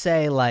You don't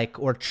say like,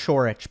 or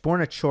Chorich.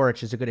 Borna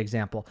Chorich is a good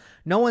example.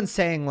 No one's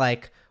saying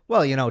like,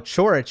 well,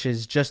 Chorich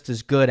is just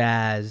as good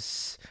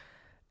as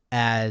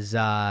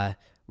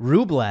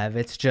Rublev.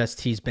 It's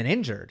just he's been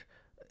injured.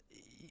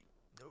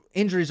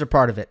 Injuries are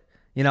part of it.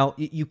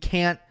 You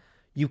can't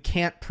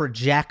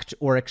project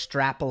or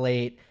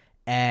extrapolate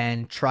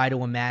and try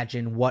to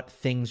imagine what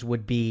things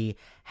would be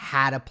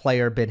had a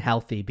player been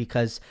healthy,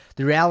 because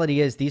the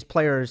reality is these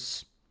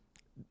players,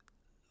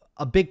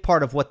 a big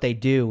part of what they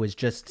do is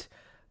just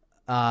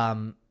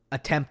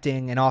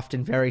attempting, and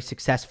often very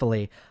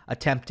successfully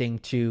attempting,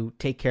 to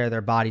take care of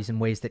their bodies in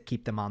ways that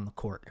keep them on the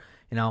court.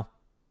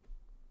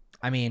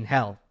 I mean,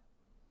 hell,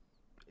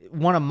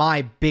 one of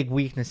my big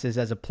weaknesses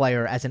as a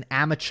player, as an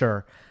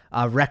amateur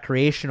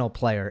recreational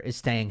player, is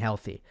staying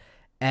healthy.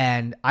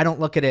 And I don't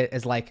look at it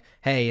as like,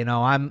 hey,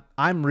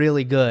 I'm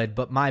really good,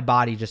 but my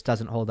body just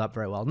doesn't hold up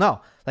very well.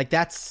 No, like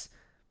that's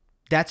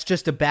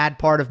just a bad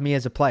part of me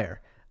as a player.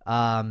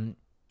 And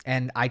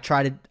I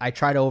try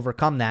to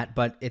overcome that,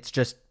 but it's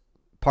just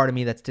part of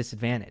me that's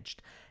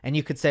disadvantaged. And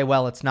you could say,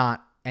 well, it's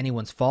not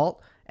anyone's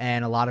fault,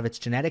 and a lot of it's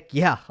genetic.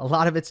 Yeah, a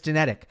lot of it's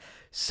genetic.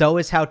 So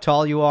is how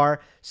tall you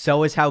are.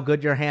 So is how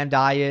good your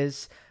hand-eye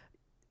is.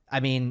 I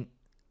mean,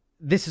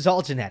 this is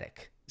all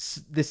genetic.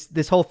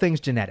 This whole thing's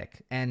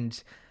genetic,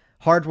 and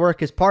hard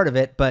work is part of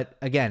it. But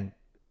again,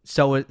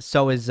 so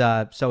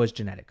is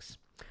genetics.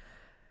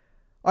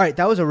 All right,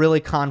 that was a really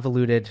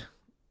convoluted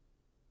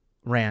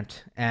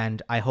rant,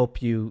 and I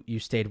hope you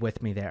stayed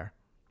with me there.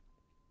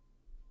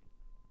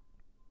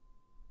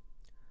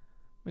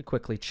 Let me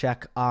quickly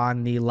check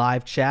on the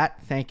live chat.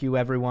 Thank you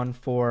everyone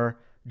for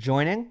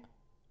joining.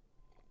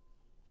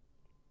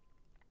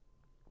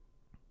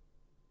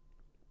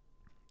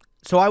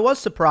 So I was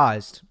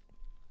surprised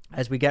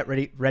as we get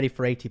ready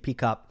for ATP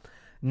Cup.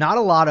 Not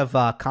a lot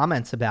of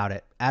comments about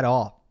it at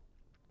all.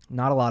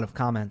 Not a lot of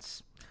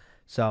comments.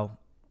 So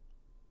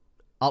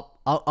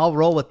I'll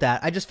roll with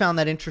that. I just found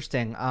that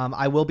interesting.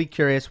 I will be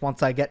curious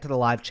once I get to the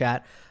live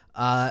chat.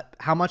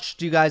 How much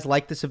do you guys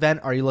like this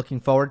event? Are you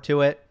looking forward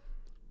to it?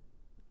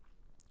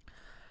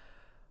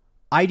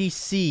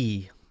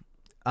 IDC,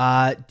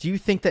 do you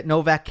think that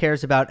Novak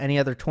cares about any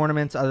other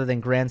tournaments other than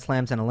Grand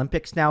Slams and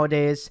Olympics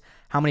nowadays?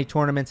 How many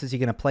tournaments is he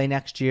going to play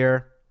next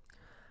year?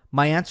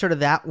 My answer to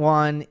that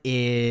one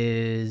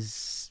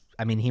is,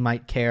 I mean, he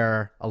might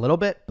care a little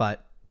bit,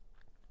 but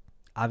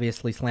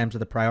obviously slams are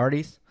the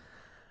priorities.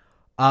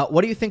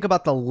 What do you think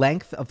about the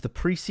length of the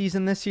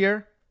preseason this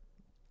year?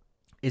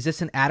 Is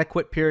this an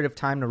adequate period of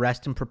time to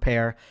rest and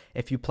prepare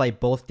if you play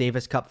both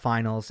Davis Cup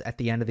finals at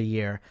the end of the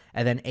year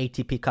and then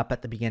ATP Cup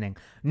at the beginning?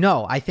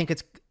 No, I think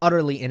it's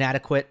utterly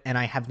inadequate, and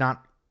I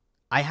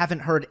haven't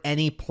heard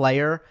any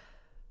player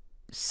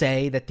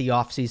say that the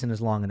offseason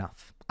is long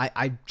enough.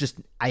 I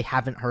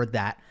haven't heard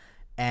that.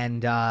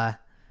 And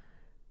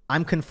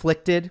I'm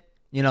conflicted.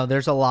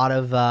 There's a lot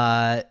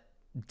of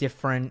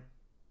different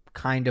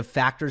kind of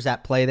factors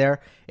at play there.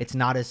 It's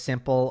not as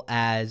simple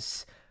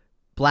as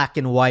black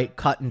and white,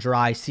 cut and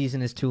dry,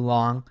 season is too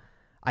long.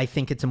 I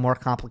think it's a more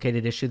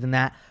complicated issue than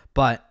that.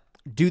 But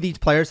do these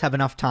players have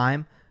enough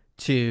time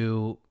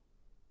to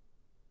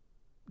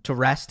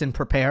rest and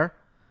prepare?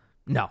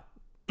 No,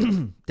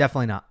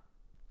 definitely not.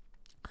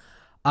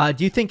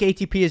 Do you think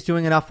ATP is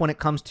doing enough when it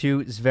comes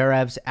to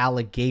Zverev's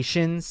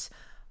allegations?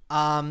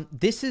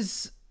 This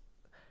is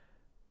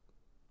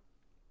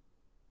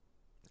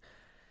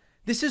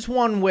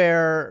one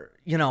where,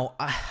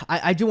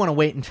 I do want to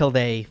wait until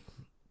they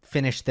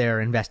finish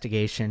their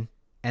investigation,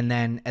 and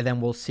then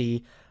we'll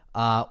see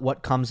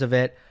what comes of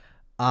it.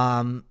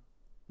 The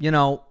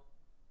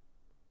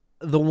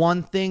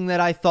one thing that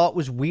I thought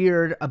was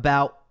weird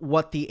about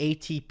what the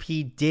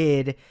ATP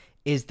did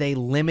is they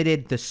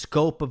limited the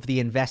scope of the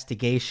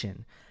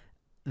investigation.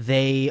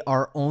 They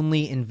are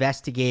only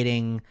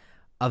investigating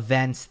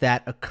events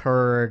that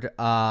occurred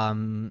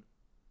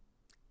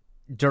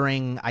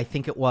during, I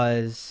think it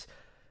was,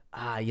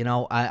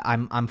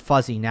 I'm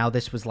fuzzy now.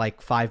 This was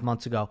like 5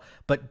 months ago,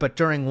 but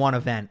during one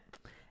event,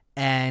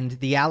 and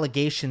the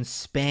allegations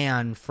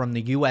span from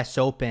the U.S.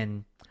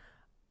 Open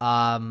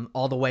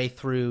all the way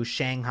through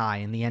Shanghai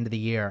in the end of the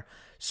year.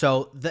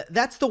 So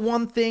that's the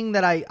one thing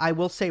that I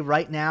will say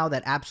right now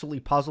that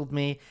absolutely puzzled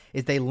me,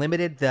 is they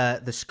limited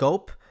the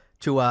scope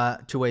to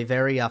a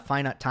very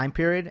finite time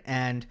period,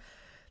 and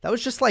that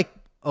was just like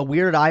a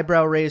weird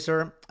eyebrow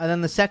raiser. And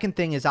then the second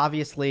thing is,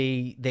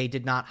 obviously they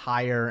did not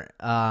hire.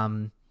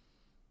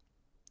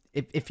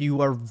 If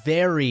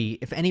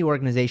any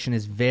organization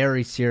is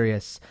very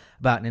serious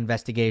about an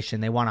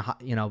investigation, they want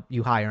to,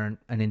 you hire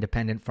an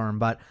independent firm.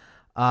 But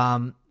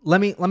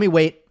let me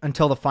wait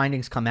until the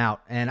findings come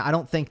out. And I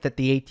don't think that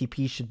the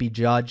ATP should be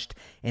judged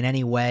in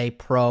any way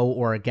pro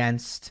or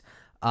against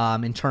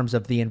in terms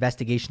of the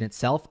investigation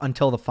itself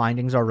until the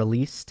findings are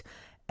released.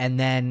 And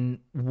then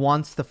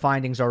once the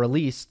findings are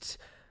released,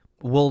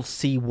 we'll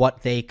see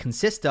what they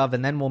consist of,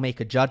 and then we'll make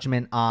a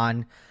judgment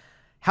on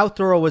how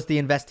thorough was the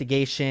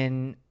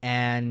investigation,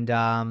 and,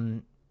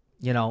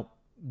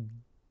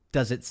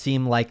 does it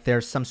seem like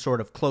there's some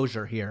sort of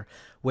closure here,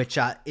 which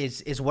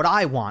is what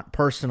I want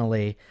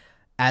personally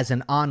as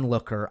an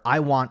onlooker. I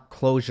want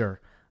closure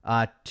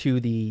to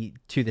the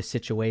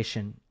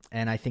situation,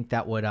 and I think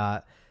that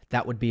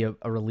would be a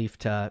relief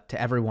to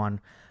everyone.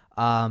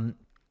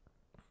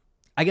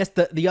 I guess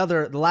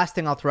the last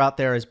thing I'll throw out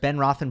there is Ben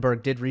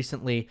Rothenberg did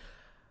recently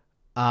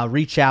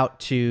reach out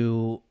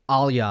to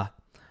Alya,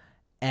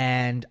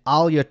 and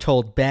Alya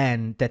told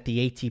Ben that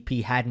the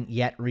ATP hadn't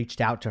yet reached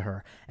out to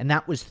her, and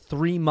that was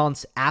 3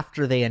 months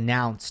after they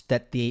announced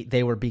that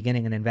they were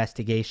beginning an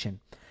investigation.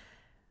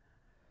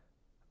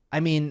 I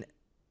mean,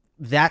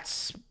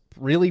 that's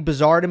really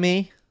bizarre to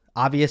me.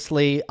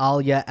 Obviously,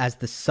 Alya as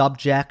the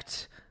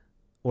subject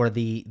or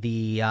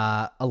the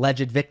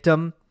alleged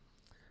victim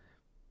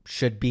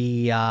should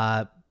be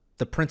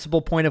the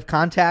principal point of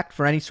contact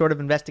for any sort of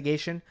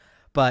investigation,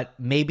 but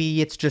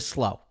maybe it's just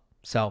slow.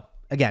 So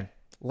again,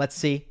 let's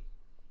see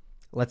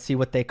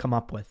what they come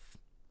up with.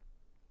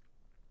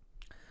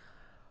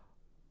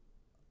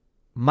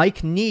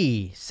 Mike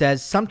Nee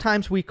says,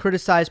 sometimes we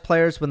criticize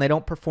players when they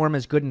don't perform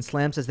as good in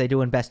slams as they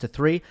do in best of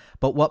 3,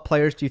 but what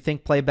players do you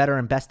think play better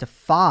in best of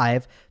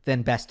 5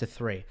 than best of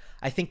 3?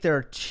 I think there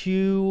are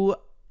 2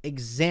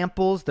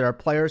 examples. There are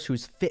players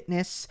whose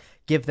fitness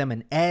give them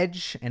an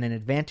edge and an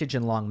advantage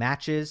in long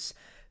matches.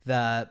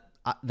 The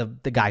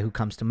guy who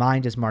comes to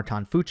mind is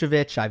Marton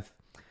Fucsovics.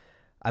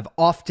 I've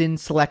often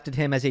selected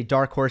him as a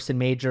dark horse in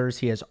majors.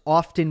 He has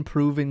often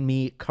proven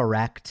me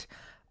correct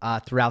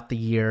throughout the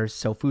years.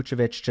 So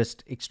Fucsovics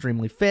just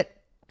extremely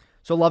fit.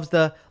 So loves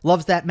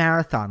that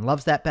marathon,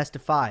 loves that best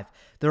of 5.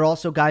 There are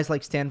also guys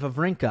like Stan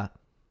Wawrinka,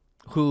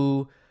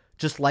 who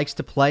just likes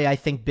to play, I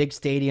think, big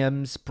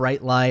stadiums,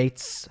 bright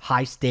lights,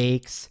 high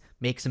stakes,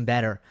 makes him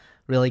better,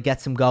 really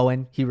gets him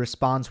going. He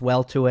responds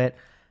well to it.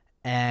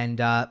 And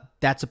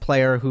that's a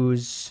player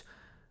whose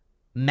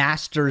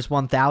Masters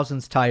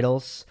 1000s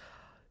titles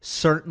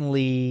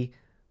certainly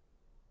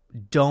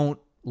don't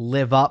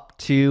live up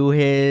to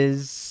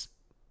his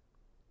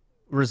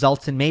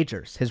results in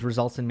majors. His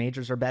results in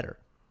majors are better.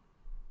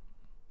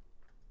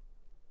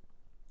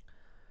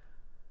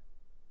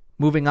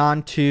 Moving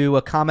on to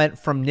a comment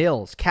from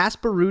Nils.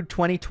 Casper Ruud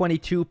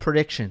 2022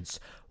 predictions.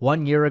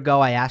 1 year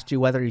ago, I asked you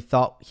whether you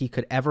thought he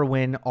could ever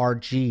win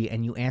RG,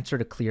 and you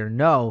answered a clear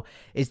no.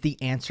 Is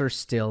the answer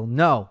still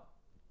no?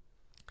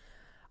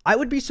 I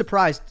would be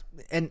surprised,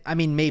 and I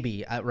mean,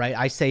 maybe, right?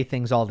 I say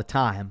things all the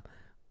time,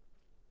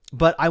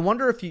 but I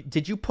wonder if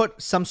did you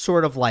put some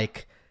sort of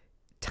like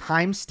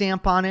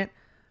timestamp on it?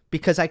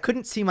 Because I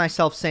couldn't see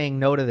myself saying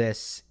no to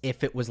this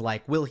if it was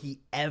like, will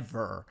he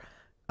ever?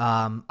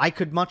 I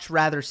could much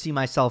rather see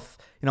myself,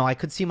 I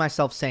could see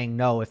myself saying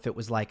no if it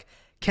was like,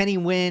 can he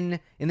win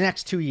in the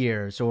next 2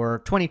 years or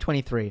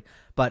 2023?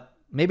 But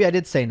maybe I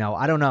did say no.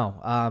 I don't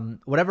know.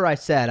 Whatever I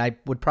said, I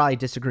would probably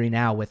disagree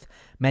now with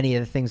many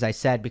of the things I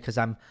said because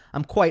I'm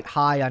quite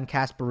high on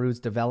Casper Ruud's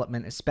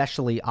development,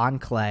 especially on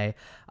clay.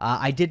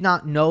 I did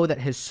not know that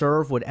his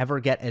serve would ever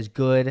get as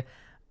good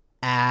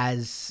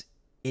as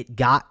it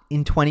got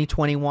in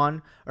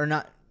 2021 or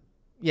not.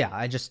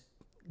 Yeah,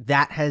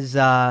 that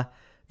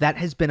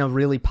has been a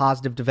really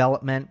positive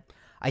development.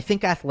 I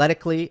think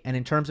athletically and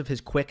in terms of his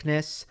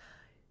quickness,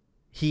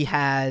 he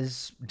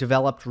has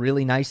developed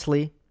really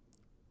nicely,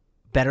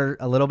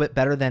 a little bit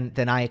better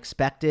than I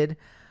expected.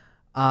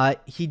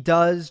 He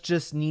does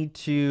just need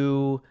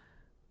to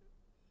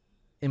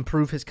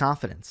improve his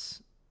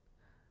confidence.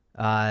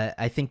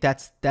 I think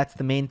that's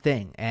the main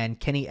thing. And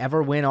can he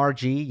ever win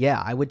RG?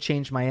 Yeah, I would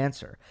change my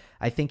answer.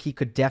 I think he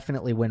could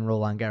definitely win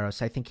Roland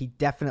Garros. I think he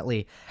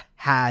definitely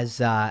has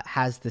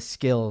the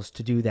skills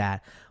to do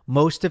that.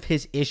 Most of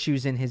his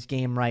issues in his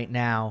game right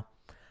now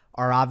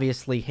are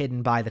obviously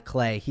hidden by the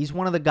clay. He's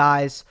one of the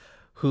guys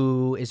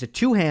who is a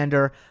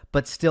two-hander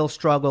but still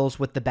struggles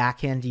with the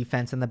backhand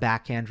defense and the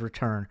backhand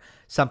return,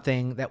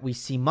 something that we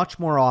see much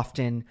more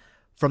often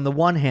from the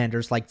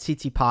one-handers like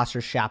Tsitsipas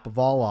or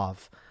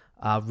Shapovalov.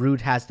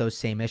 Ruud has those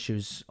same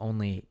issues,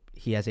 only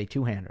he has a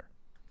two-hander.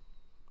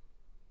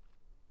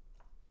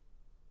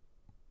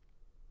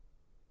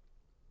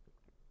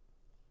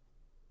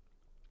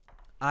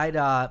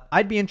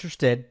 I'd be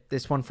interested,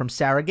 this one from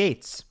Sarah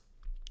Gates.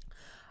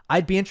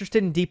 I'd be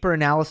interested in deeper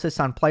analysis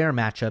on player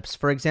matchups.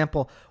 For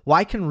example,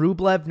 why can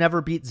Rublev never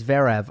beat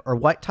Zverev? Or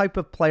what type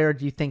of player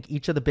do you think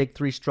each of the big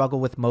three struggle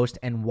with most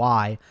and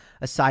why,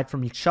 aside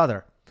from each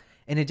other?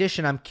 In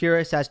addition, I'm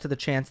curious as to the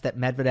chance that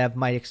Medvedev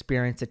might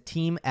experience a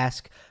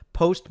team-esque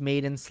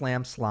post-maiden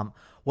slam slump.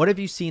 What have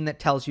you seen that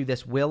tells you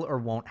this will or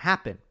won't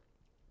happen?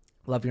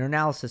 Love your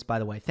analysis, by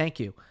the way. Thank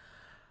you.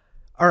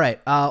 All right.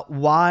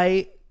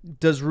 Why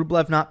does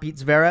Rublev not beat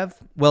Zverev?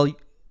 Well,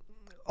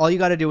 all you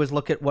got to do is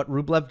look at what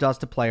Rublev does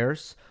to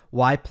players,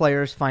 why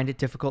players find it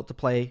difficult to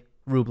play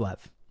Rublev.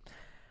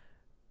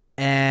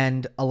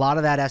 And a lot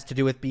of that has to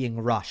do with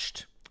being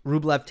rushed.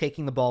 Rublev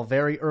taking the ball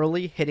very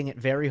early, hitting it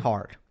very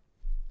hard.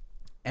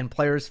 And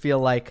players feel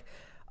like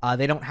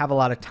they don't have a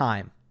lot of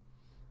time.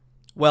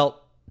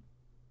 Well,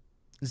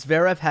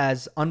 Zverev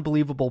has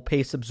unbelievable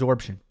pace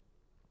absorption.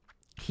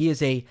 He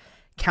is a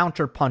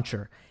counter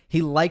puncher.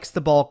 He likes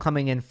the ball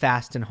coming in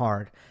fast and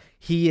hard.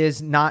 He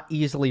is not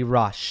easily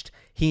rushed.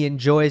 He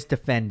enjoys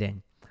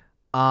defending.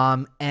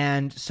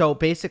 And so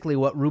basically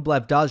what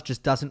Rublev does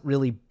just doesn't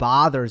really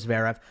bother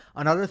Zverev.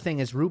 Another thing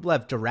is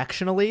Rublev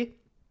directionally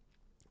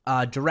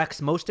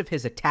directs most of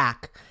his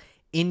attack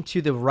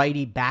into the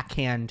righty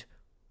backhand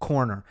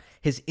corner.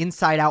 His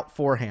inside-out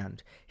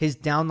forehand, his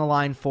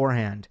down-the-line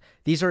forehand.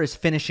 These are his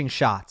finishing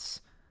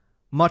shots.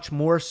 Much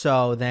more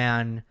so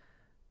than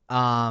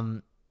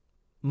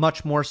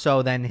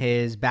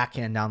his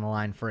backhand down the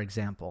line, for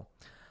example.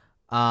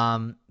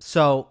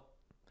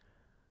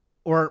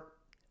 Or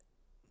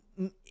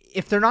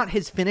if they're not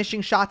his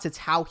finishing shots, it's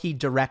how he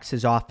directs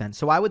his offense.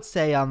 So I would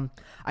say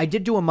I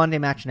did do a Monday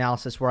Match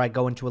analysis where I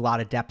go into a lot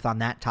of depth on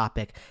that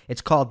topic.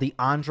 It's called the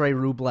Andrei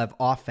Rublev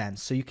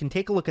offense. So you can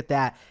take a look at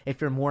that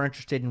if you're more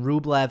interested in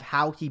Rublev,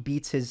 how he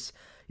beats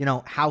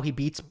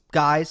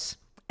guys,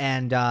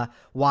 and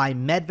why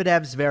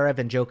Medvedev, Zverev,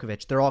 and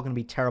Djokovic, they're all going to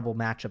be terrible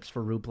matchups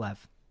for Rublev.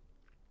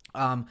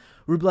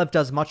 Rublev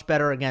does much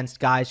better against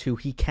guys who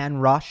he can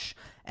rush,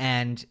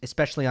 and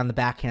especially on the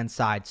backhand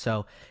side.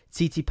 So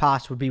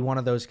Tsitsipas would be one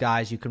of those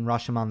guys. You can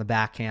rush him on the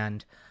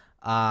backhand.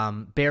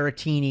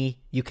 Berrettini,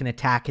 you can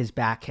attack his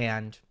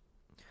backhand.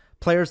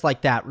 Players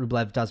like that,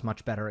 Rublev does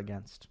much better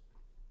against.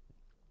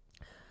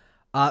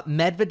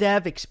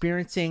 Medvedev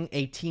experiencing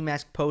a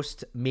Team-esque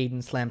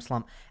post-Maiden Slam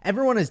slump.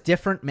 Everyone is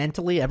different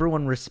mentally.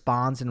 Everyone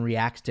responds and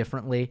reacts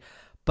differently.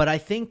 But I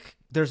think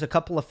there's a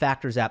couple of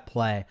factors at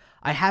play.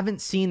 I haven't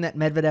seen that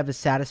Medvedev is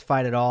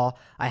satisfied at all.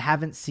 I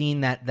haven't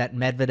seen that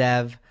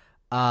Medvedev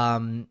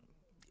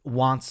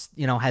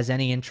has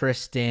any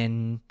interest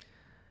in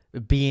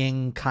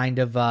being kind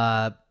of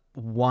a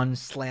one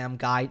slam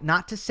guy.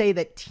 Not to say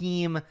that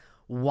Team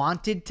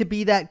wanted to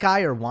be that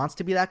guy or wants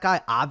to be that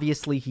guy.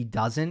 Obviously, he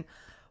doesn't.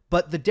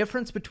 But the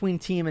difference between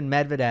Team and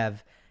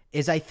Medvedev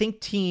is I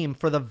think Team,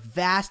 for the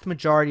vast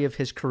majority of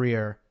his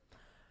career,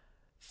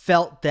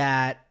 felt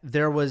that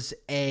there was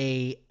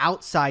a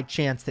outside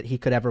chance that he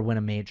could ever win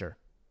a major.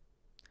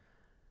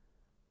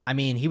 I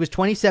mean, he was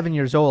 27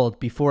 years old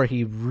before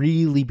he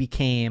really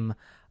became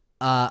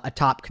a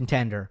top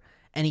contender,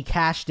 and he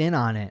cashed in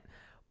on it.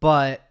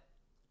 But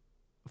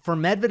for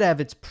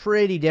Medvedev, it's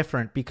pretty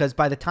different because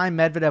by the time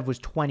Medvedev was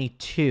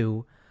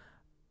 22,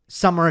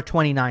 summer of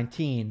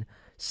 2019,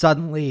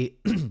 suddenly,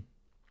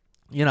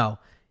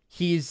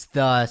 he's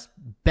the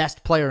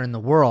best player in the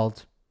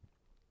world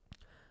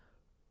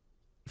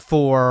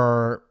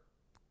for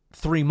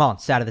 3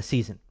 months out of the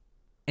season,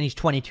 and he's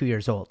 22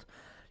 years old.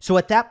 So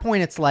at that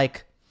point, it's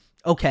like,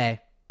 okay,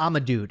 I'm a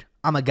dude.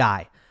 I'm a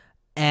guy.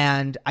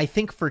 And I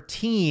think for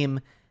Team,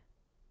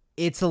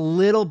 it's a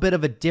little bit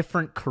of a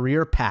different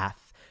career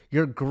path.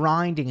 You're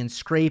grinding and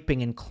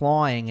scraping and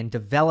clawing and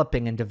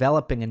developing and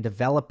developing and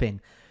developing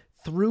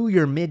through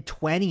your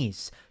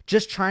mid-20s,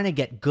 just trying to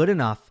get good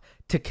enough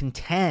to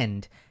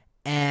contend.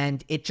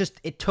 And it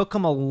took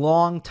him a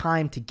long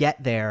time to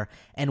get there.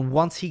 And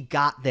once he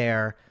got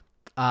there,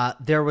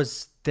 there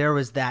was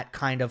that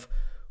kind of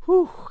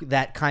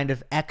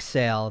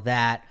exhale,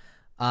 that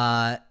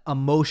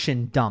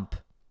emotion dump.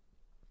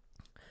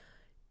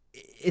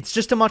 It's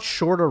just a much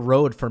shorter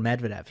road for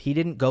Medvedev. He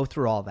didn't go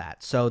through all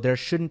that, so there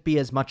shouldn't be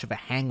as much of a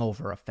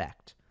hangover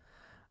effect.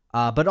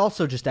 But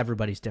also just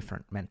everybody's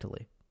different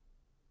mentally.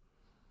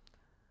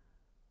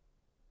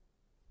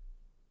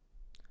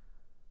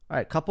 All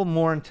right, a couple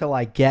more until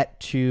I get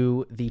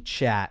to the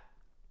chat.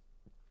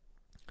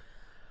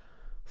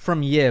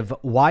 From Yiv,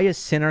 why is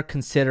Sinner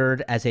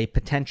considered as a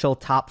potential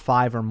top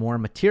 5 or more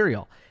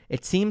material?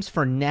 It seems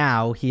for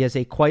now he has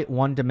a quite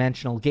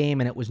one-dimensional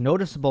game, and it was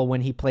noticeable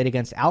when he played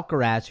against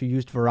Alcaraz, who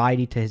used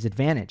variety to his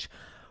advantage.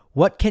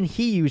 What can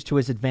he use to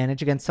his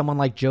advantage against someone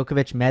like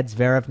Djokovic, Med,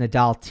 Zverev,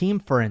 Nadal, Team,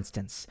 for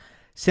instance?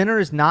 Sinner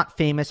is not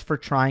famous for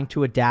trying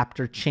to adapt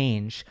or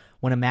change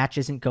when a match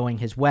isn't going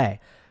his way.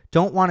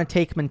 Don't want to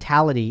take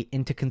mentality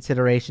into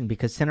consideration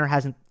because Sinner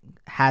hasn't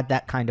had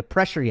that kind of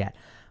pressure yet.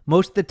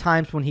 Most of the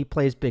times when he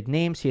plays big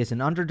names, he is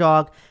an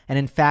underdog, and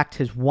in fact,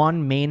 his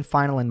one main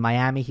final in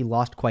Miami, he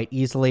lost quite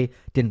easily.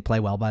 Didn't play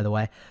well, by the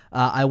way.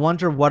 I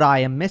wonder what I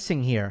am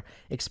missing here.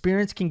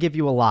 Experience can give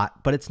you a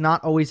lot, but it's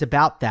not always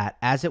about that,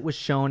 as it was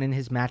shown in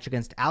his match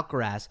against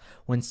Alcaraz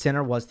when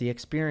Sinner was the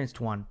experienced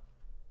one.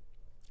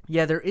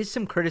 Yeah, there is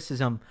some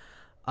criticism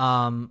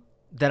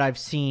that I've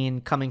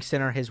seen coming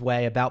Sinner his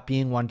way about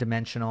being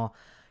one-dimensional.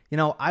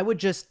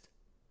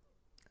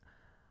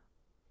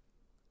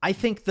 I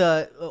think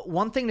the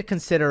one thing to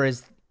consider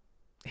is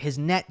his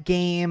net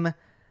game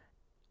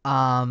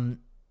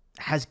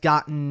has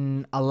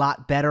gotten a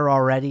lot better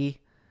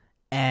already,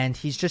 and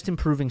he's just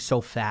improving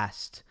so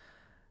fast.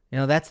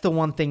 That's the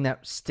one thing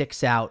that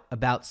sticks out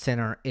about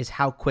Sinner is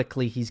how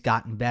quickly he's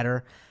gotten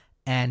better,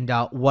 and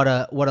what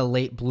a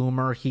late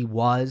bloomer he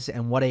was,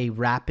 and what a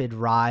rapid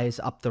rise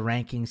up the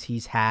rankings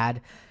he's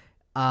had.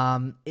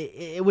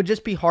 It would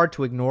just be hard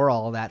to ignore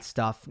all of that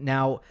stuff.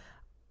 Now,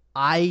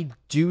 I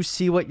do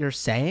see what you're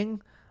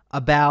saying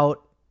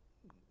about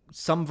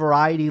some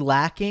variety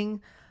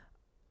lacking.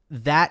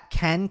 That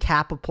can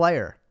cap a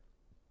player.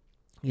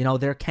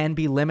 There can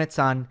be limits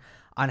on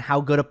on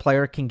how good a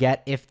player can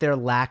get if they're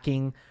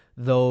lacking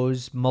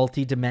those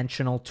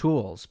multi-dimensional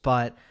tools.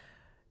 But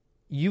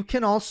you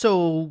can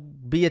also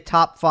be a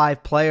top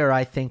 5 player,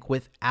 I think,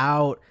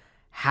 without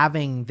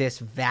having this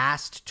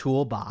vast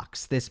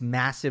toolbox, this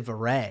massive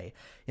array.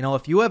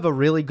 If you have a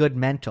really good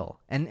mental,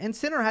 and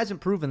Sinner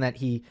hasn't proven that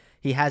he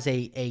has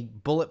a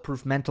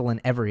bulletproof mental in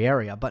every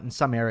area, but in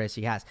some areas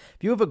he has.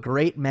 If you have a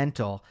great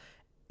mental,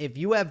 if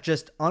you have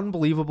just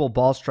unbelievable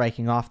ball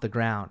striking off the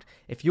ground,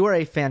 if you are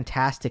a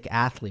fantastic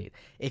athlete,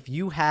 if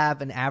you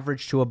have an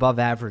average to above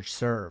average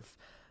serve,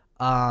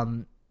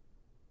 and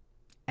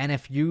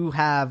if you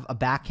have a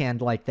backhand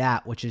like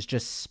that, which is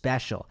just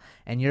special,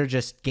 and you're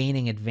just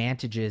gaining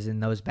advantages in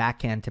those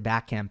backhand to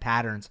backhand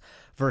patterns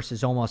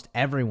versus almost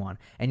everyone,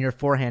 and your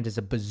forehand is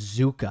a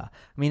bazooka.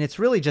 I mean, it's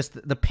really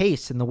just the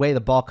pace and the way the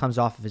ball comes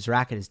off of his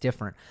racket is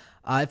different.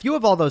 If you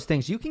have all those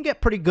things, you can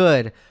get pretty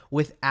good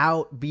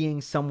without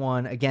being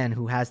someone, again,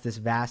 who has this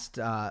vast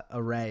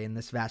array and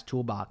this vast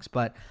toolbox.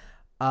 But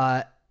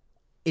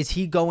is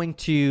he going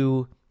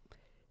to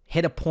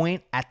hit a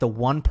point at the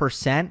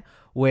 1%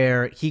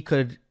 where he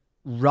could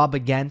rub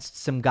against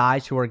some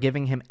guys who are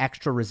giving him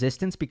extra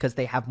resistance because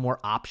they have more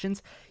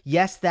options?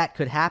 Yes, that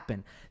could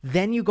happen.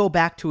 Then you go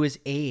back to his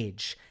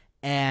age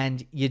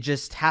and you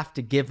just have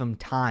to give him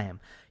time.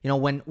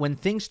 When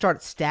things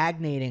start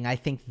stagnating, I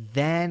think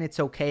then it's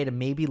okay to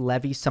maybe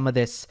levy some of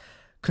this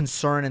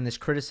concern and this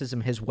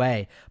criticism his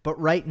way. But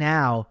right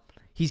now,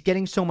 he's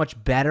getting so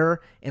much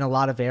better in a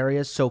lot of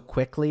areas so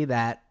quickly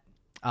that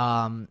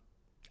I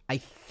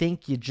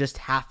think you just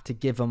have to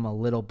give him a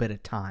little bit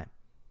of time.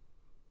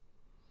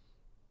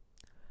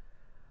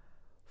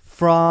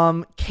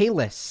 From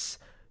Kalis,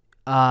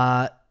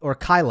 or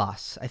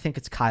Kailas. I think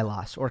it's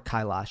Kailas or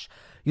Kailash.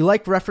 You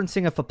like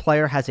referencing if a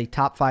player has a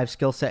top 5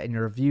 skill set in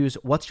your reviews.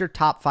 What's your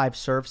top 5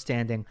 serve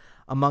standing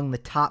among the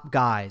top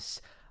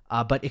guys,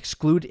 but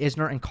exclude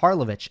Isner and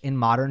Karlovic in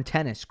modern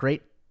tennis?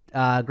 Great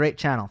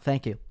channel.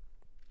 Thank you.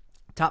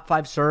 Top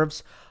 5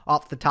 serves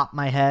off the top of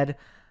my head.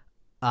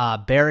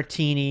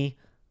 Berrettini,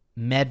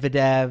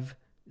 Medvedev,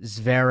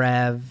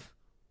 Zverev.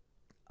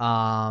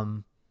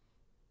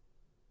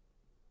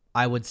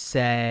 I would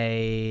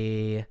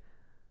say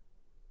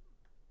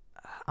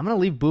I'm going to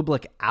leave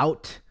Bublik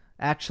out,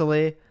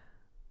 actually.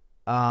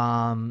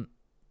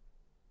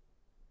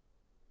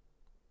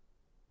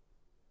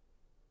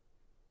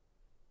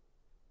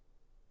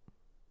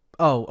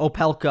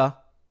 Opelka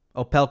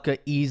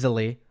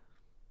easily.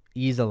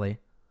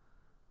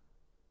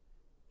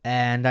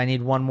 And I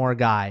need one more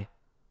guy.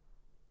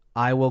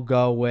 I will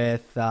go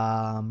with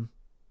I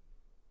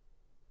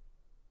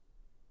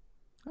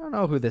don't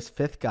know who this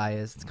 5th guy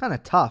is. It's kind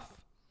of tough.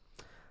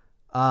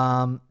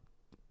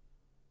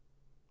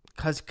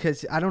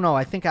 Cause I don't know.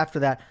 I think after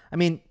that,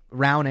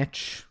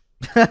 Raonic.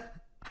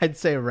 I'd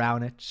say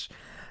Raonic.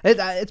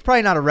 It's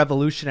probably not a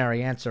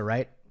revolutionary answer,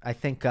 right? I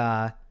think,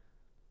 I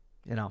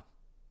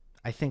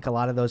think a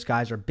lot of those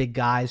guys are big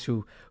guys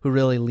who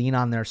really lean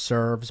on their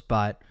serves,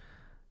 but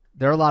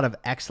there are a lot of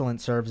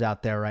excellent serves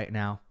out there right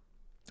now.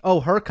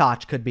 Oh,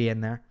 Hurkacz could be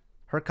in there.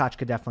 Hurkacz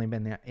could definitely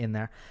be in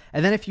there.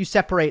 And then if you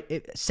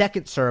separate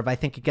second serve, I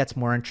think it gets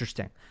more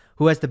interesting.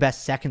 Who has the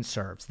best second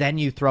serves? Then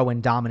you throw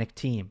in Dominic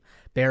Thiem.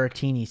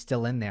 Berrettini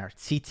still in there.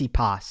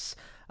 Tsitsipas,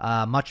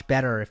 much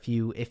better if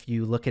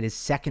you look at his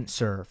second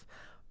serve.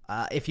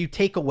 If you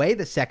take away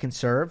the second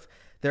serve,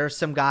 there are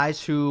some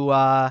guys who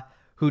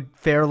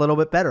fare a little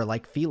bit better,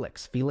 like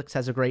Felix. Felix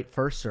has a great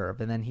first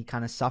serve, and then he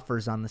kind of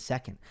suffers on the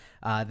second.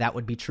 That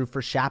would be true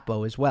for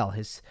Shapo as well,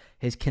 his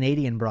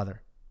Canadian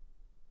brother.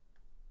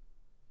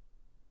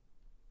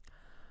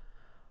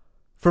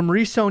 From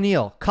Reese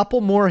O'Neill, couple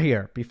more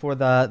here before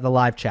the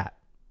live chat.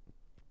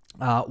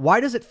 Why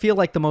does it feel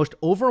like the most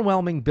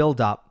overwhelming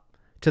build-up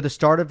to the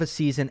start of a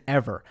season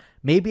ever?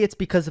 Maybe it's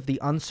because of the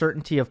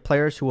uncertainty of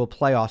players who will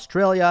play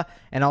Australia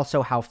and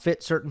also how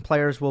fit certain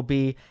players will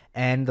be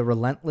and the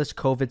relentless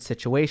COVID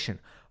situation.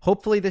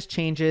 Hopefully this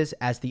changes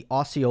as the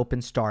Aussie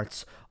Open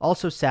starts.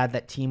 Also sad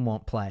that Thiem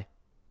won't play.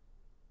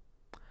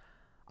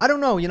 I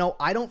don't know.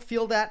 I don't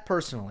feel that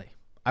personally.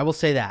 I will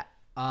say that.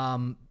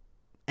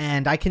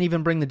 And I can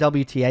even bring the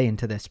WTA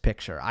into this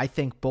picture. I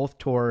think both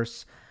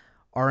tours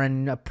are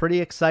in a pretty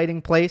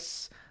exciting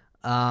place.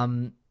 That's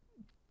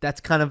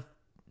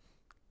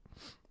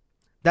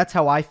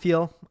how I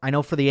feel. I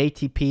know for the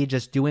ATP,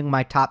 just doing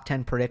my top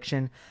 10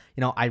 prediction,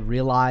 I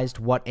realized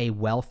what a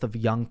wealth of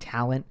young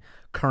talent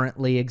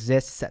currently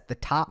exists at the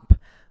top.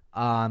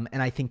 And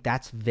I think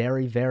that's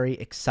very, very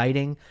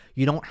exciting.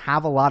 You don't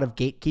have a lot of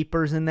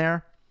gatekeepers in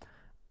there.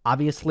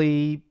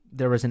 Obviously,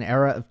 there was an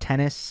era of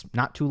tennis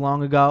not too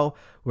long ago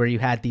where you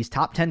had these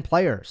top 10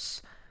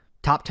 players.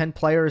 Top 10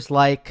 players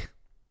like,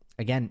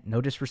 again,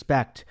 no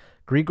disrespect,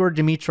 Grigor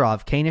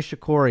Dimitrov, Kei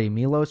Nishikori,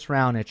 Milos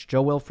Raonic,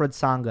 Jo-Wilfried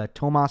Tsonga,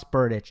 Tomas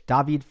Berdych,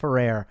 David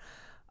Ferrer.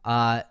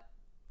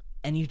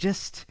 And you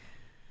just...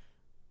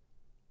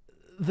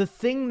 The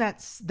thing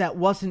that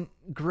wasn't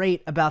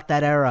great about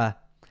that era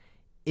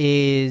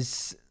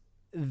is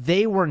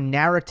they were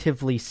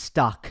narratively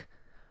stuck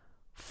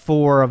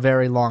for a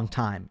very long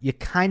time. You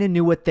kind of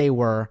knew what they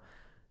were.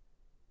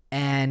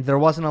 and there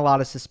wasn't a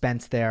lot of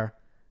suspense there.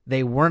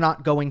 They were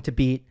not going to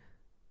beat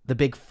the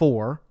Big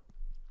Four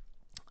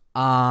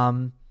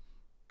in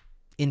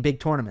big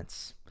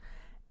tournaments.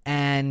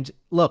 And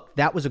look,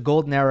 that was a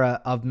golden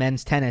era of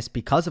men's tennis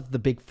because of the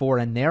Big Four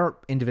and their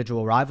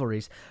individual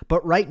rivalries.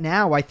 But right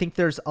now, I think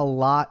there's a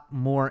lot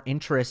more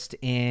interest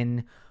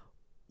in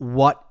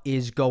what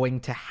is going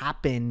to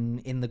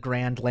happen in the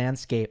grand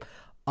landscape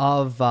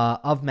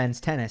of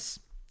men's tennis.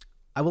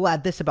 I will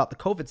add this about the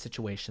COVID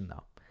situation,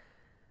 though.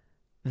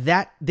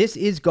 That this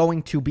is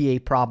going to be a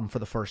problem for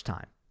the first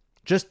time.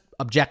 Just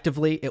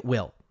objectively, it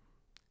will.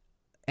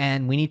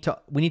 And we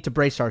need to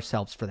brace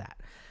ourselves for that.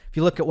 If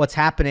you look at what's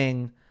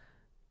happening,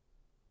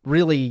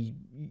 really,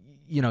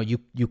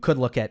 you could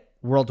look at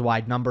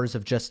worldwide numbers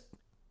of just,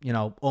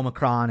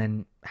 Omicron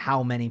and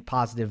how many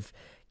positive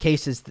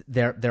cases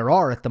there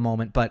are at the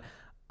moment. But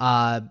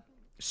other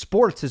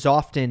sports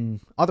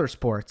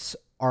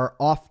are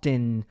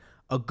often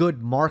a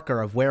good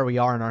marker of where we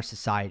are in our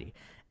society.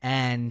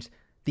 And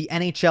the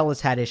NHL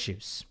has had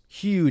issues,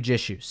 huge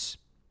issues.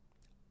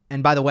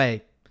 And by the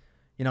way,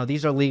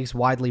 these are leagues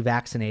widely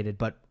vaccinated,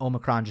 but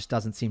Omicron just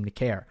doesn't seem to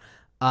care.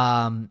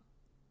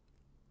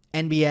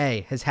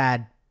 NBA has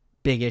had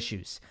big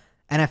issues.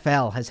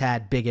 NFL has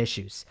had big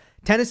issues.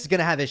 Tennis is going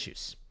to have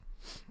issues.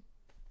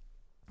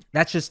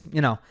 That's just,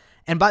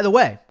 And by the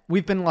way,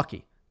 we've been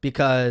lucky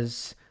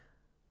because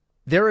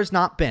there has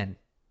not been,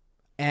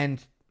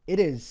 and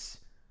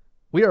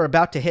we are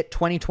about to hit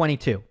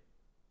 2022.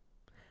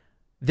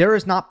 There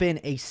has not been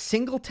a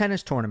single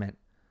tennis tournament,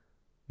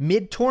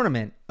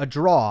 mid-tournament, a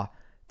draw,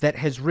 that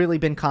has really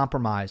been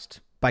compromised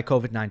by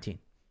COVID-19.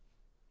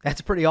 That's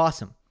pretty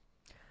awesome.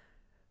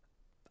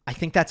 I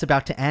think that's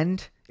about to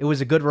end. It was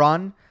a good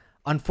run.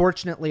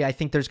 Unfortunately, I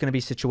think there's going to be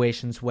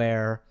situations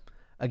where,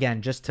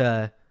 again, just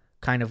to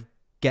kind of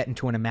get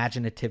into an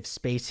imaginative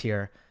space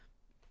here,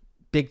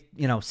 big,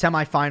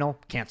 semifinal,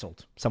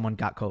 canceled. Someone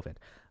got COVID.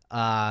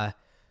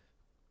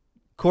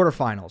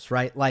 Quarterfinals,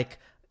 right? Like,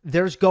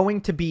 there's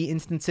going to be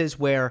instances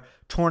where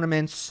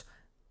tournaments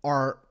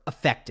are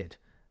affected.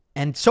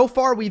 And so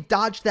far, we've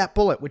dodged that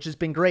bullet, which has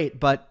been great.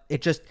 But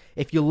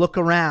if you look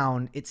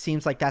around, it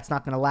seems like that's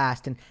not going to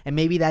last. And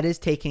maybe that is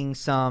taking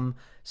some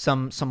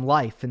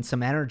life and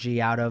some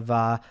energy out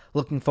of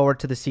looking forward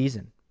to the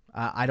season.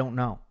 I don't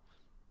know.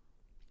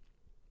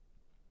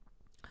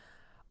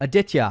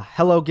 Aditya,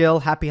 hello, Gil.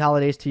 Happy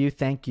holidays to you.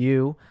 Thank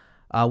you.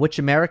 Which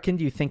American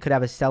do you think could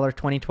have a stellar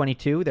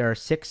 2022? There are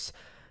 6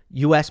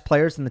 U.S.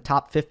 players in the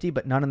top 50,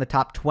 but none in the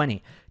top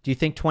 20. Do you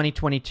think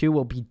 2022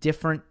 will be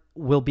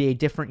a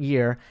different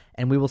year,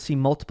 and we will see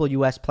multiple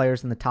U.S.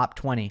 players in the top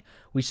 20?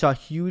 We saw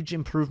huge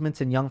improvements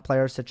in young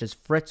players such as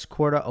Fritz,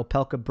 Korda,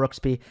 Opelka,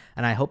 Brooksby,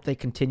 and I hope they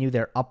continue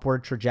their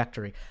upward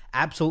trajectory.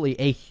 Absolutely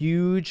a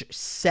huge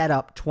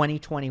setup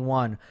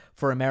 2021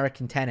 for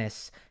American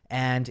tennis.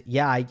 And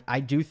yeah, I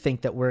do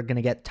think that we're going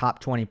to get top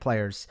 20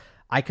 players.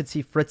 I could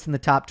see Fritz in the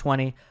top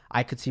 20.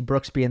 I could see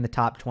Brooksby in the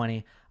top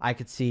 20. I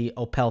could see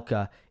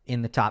Opelka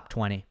in the top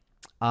 20.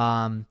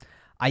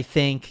 I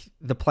think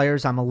the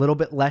players I'm a little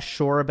bit less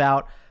sure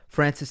about,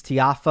 Frances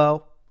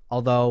Tiafoe,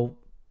 although,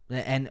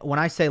 and when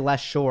I say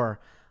less sure,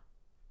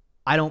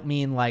 I don't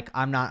mean like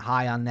I'm not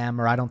high on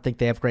them or I don't think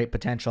they have great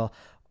potential.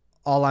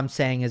 All I'm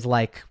saying is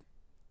like,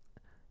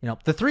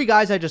 the 3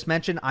 guys I just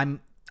mentioned,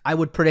 I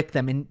would predict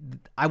them, and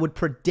I would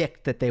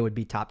predict that they would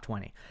be top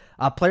 20.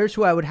 Players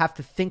who I would have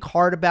to think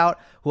hard about,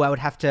 who I would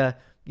have to,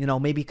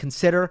 maybe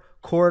consider,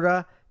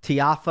 Korda,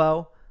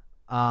 Tiafoe.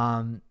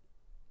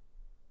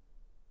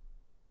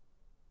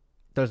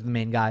 Those are the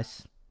main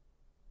guys.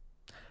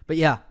 But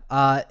yeah,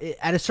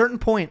 at a certain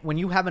point, when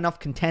you have enough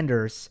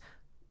contenders,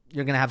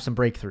 you're going to have some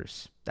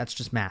breakthroughs. That's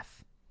just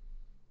math.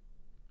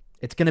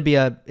 It's going to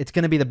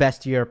be the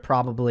best year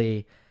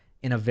probably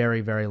in a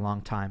very, very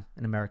long time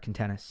in American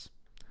tennis.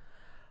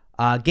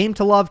 Game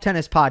to Love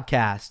Tennis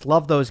Podcast.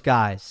 Love those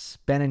guys.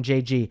 Ben and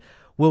JG.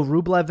 Will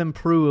Rublev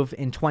improve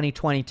in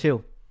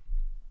 2022?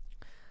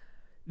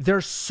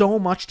 There's so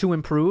much to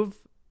improve,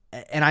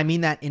 and I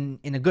mean that in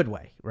a good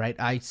way, right?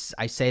 I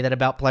say that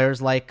about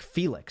players like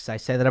Felix. I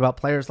say that about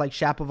players like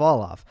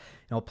Shapovalov.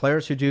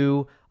 Players who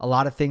do a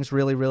lot of things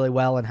really, really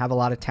well and have a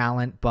lot of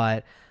talent,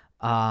 but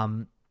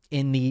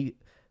in the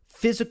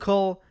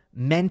physical,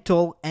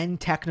 mental, and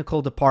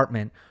technical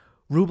department,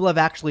 Rublev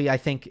actually, I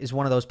think, is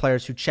one of those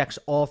players who checks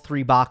all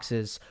 3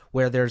 boxes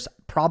where there's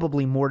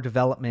probably more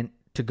development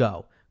to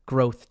go,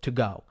 growth to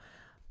go.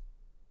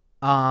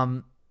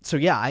 So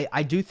yeah,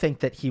 I do think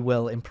that he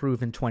will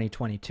improve in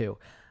 2022.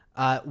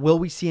 Will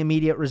we see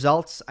immediate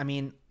results? I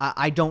mean,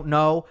 I don't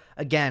know.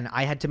 Again,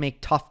 I had to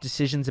make tough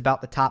decisions about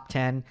the top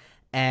 10,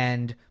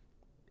 and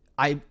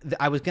I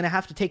was going to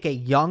have to take a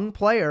young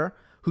player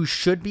who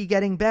should be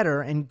getting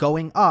better and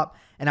going up,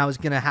 and I was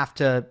going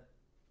to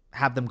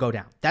have them go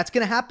down. That's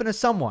going to happen to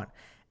someone,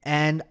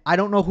 and I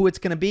don't know who it's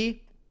going to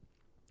be.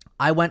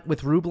 I went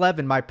with Rublev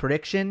in my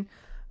prediction,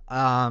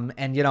 and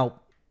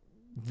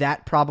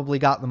that probably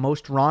got the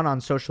most run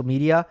on social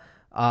media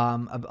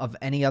of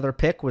any other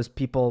pick was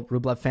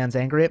Rublev fans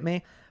angry at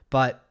me,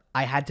 but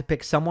I had to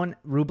pick someone.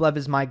 Rublev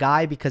is my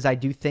guy because I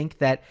do think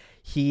that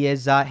he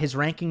is his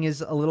ranking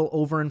is a little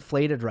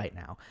overinflated right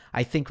now.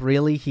 I think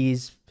really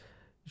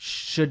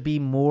should be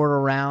more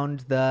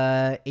around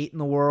the 8 in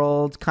the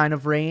world kind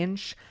of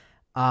range.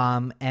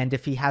 And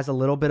if he has a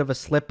little bit of a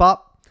slip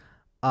up,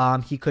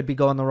 he could be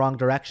going the wrong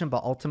direction.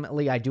 But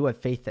ultimately, I do have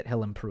faith that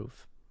he'll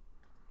improve.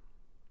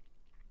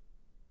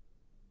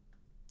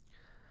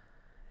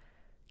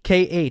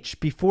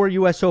 KH, before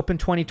US Open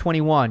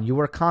 2021, you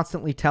were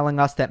constantly telling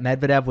us that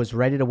Medvedev was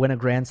ready to win a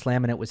Grand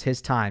Slam and it was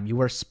his time. You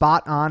were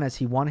spot on as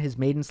he won his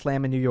maiden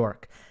slam in New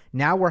York.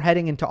 Now we're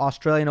heading into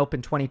Australian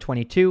Open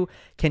 2022.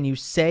 Can you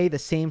say the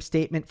same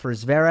statement for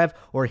Zverev,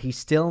 or he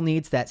still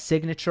needs that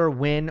signature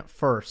win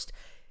first?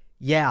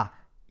 Yeah,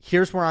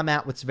 here's where I'm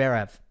at with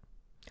Zverev.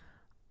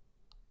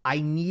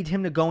 I need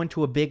him to go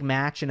into a big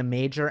match in a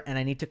major, and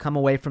I need to come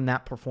away from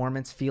that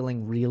performance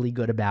feeling really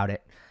good about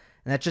it.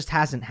 And that just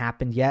hasn't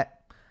happened yet.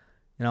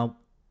 You know,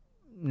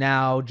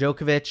 now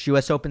Djokovic,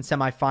 US Open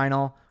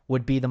semifinal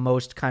would be the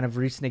most kind of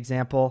recent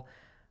example.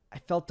 I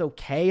felt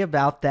okay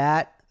about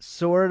that,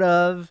 sort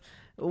of.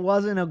 It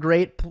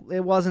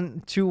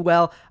wasn't too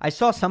well. I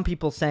saw some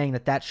people saying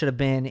that should have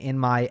been in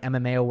my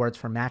MMA awards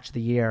for match of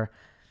the year.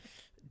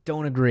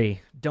 Don't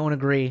agree.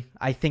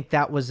 I think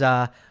that was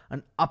an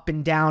up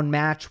and down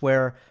match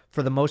where,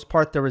 for the most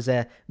part, there was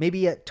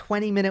maybe a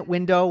 20-minute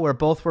window where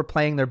both were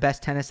playing their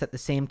best tennis at the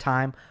same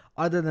time.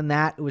 Other than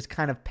that, it was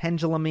kind of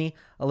pendulumy,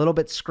 a little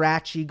bit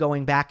scratchy,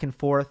 going back and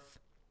forth.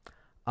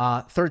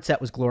 Third set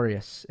was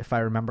glorious, if I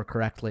remember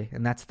correctly,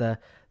 and that's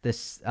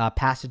this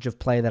passage of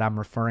play that I'm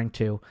referring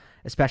to,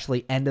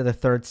 especially end of the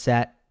third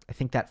set. I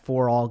think that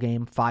 4-all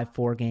game,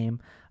 5-4 game,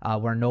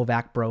 where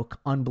Novak broke.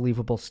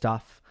 Unbelievable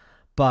stuff.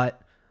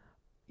 But,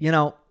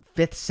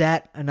 fifth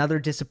set, another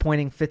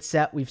disappointing fifth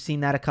set. We've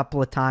seen that a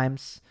couple of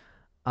times.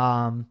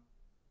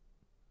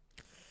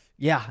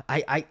 Yeah,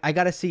 I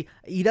got to see.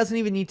 He doesn't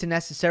even need to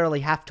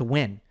necessarily have to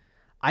win.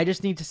 I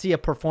just need to see a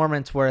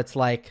performance where it's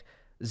like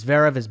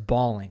Zverev is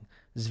balling.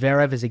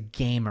 Zverev is a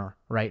gamer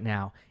right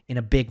now in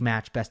a big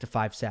match, best of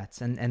 5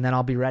 sets, and then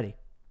I'll be ready.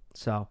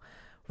 So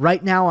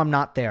right now I'm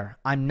not there.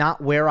 I'm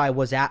not where I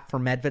was at for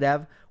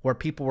Medvedev, where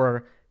people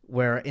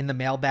were in the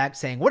mailbag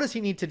saying, what does he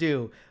need to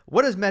do?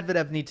 What does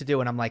Medvedev need to do?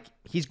 And I'm like,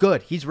 he's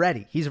good. He's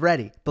ready. He's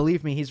ready.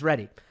 Believe me, he's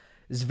ready.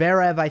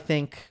 Zverev, I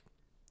think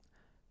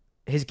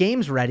his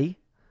game's ready,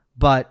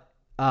 but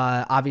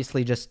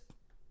obviously just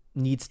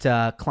needs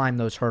to climb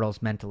those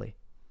hurdles mentally.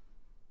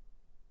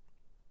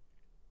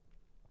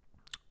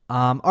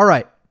 All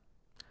right.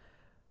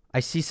 I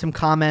see some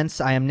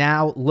comments. I am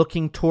now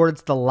looking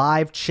towards the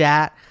live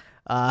chat.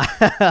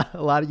 A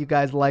lot of you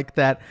guys like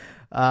that.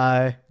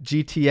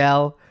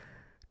 GTL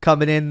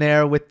coming in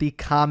there with the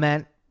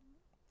comment.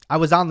 I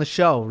was on the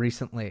show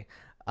recently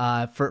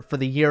for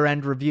the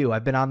year-end review.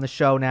 I've been on the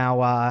show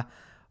now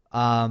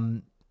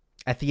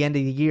at the end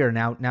of the year,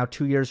 now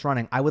 2 years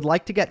running. I would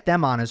like to get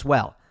them on as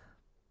well.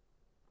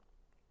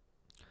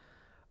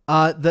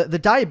 The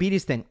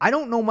diabetes thing, I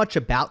don't know much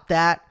about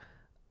that.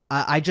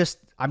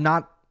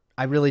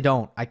 I really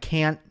don't. I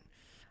can't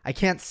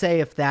say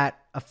if that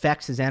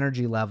affects his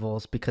energy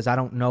levels because I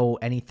don't know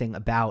anything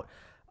about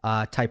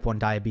type 1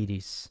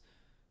 diabetes.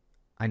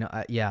 I know.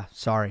 Yeah,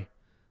 sorry.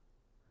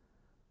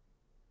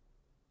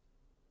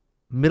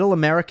 Middle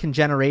American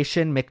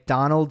generation,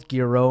 McDonald,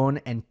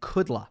 Giron, and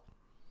Kudla.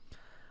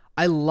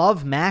 I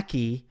love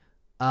Mackie.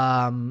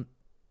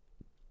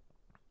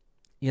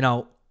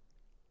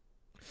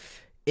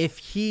 If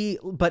he,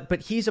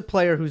 but he's a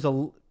player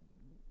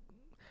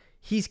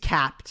he's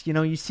capped.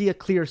 You see a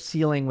clear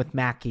ceiling with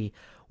Mackie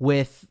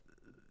with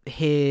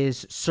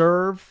his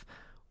serve,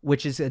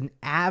 which is an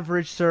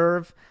average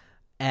serve,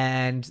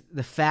 and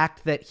the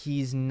fact that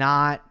he's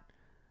not,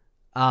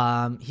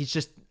 he's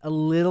just a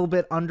little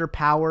bit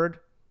underpowered.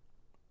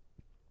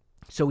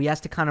 So he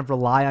has to kind of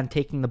rely on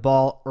taking the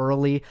ball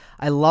early.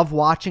 I love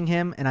watching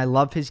him, and I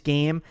love his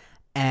game.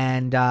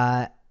 And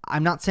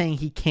I'm not saying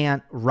he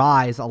can't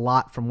rise a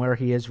lot from where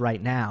he is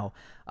right now.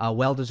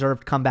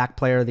 Well-deserved comeback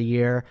player of the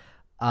year.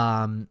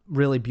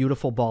 Really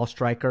beautiful ball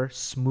striker.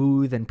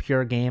 Smooth and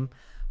pure game.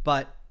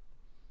 But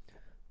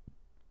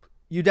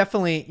you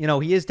definitely,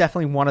 he is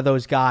definitely one of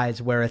those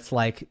guys where it's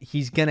like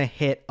he's going to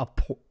hit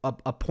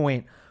a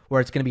point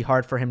where it's going to be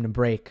hard for him to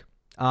break.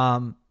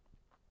 And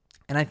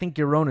I think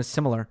Giron is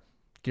similar.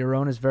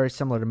 Giron is very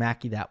similar to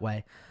Mackie that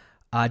way.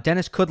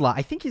 Dennis Kudla,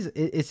 I think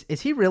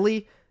is he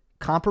really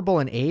comparable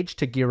in age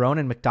to Giron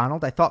and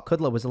McDonald? I thought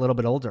Kudla was a little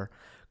bit older.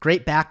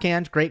 Great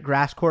backhand, great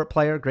grass court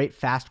player, great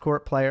fast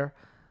court player.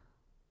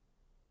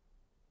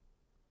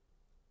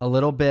 A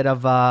little bit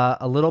of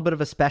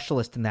a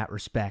specialist in that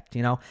respect,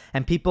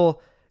 And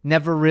people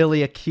never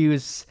really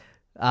accuse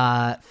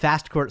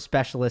fast court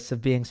specialists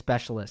of being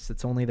specialists.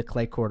 It's only the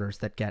clay courters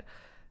that get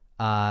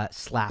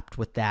slapped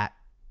with that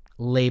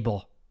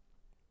label.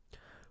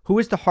 Who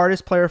is the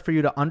hardest player for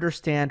you to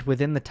understand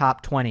within the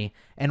top 20?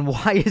 And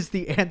why is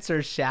the answer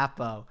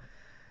Shapo?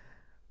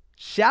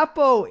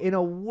 Shapo, in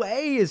a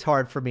way, is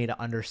hard for me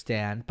to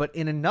understand, but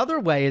in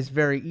another way is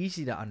very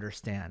easy to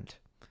understand.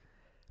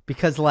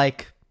 Because,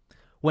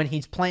 when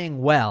he's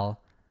playing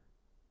well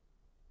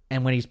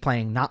and when he's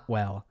playing not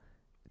well,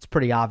 it's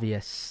pretty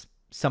obvious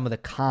some of the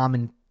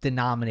common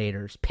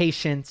denominators: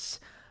 patience,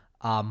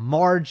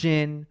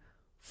 margin,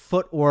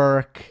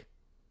 footwork.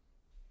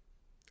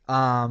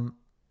 Now,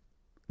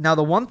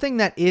 the one thing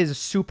that is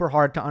super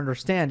hard to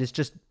understand is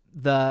just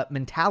the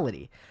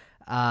mentality.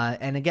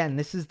 And again,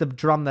 this is the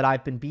drum that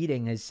I've been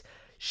beating, is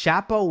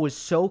Shapo was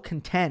so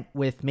content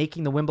with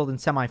making the Wimbledon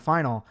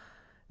semifinal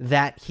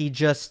that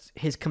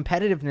his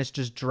competitiveness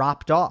just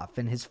dropped off,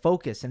 and his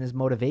focus and his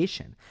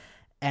motivation.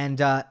 And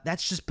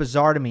that's just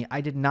bizarre to me.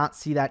 I did not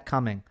see that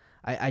coming.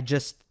 I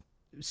just,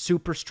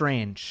 super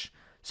strange.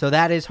 So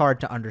that is hard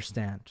to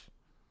understand.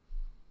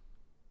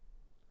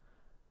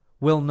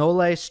 Will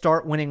Nole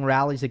start winning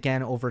rallies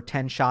again over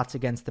 10 shots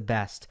against the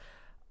best?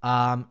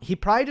 He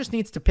probably just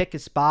needs to pick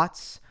his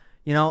spots.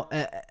 You know,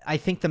 I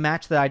think the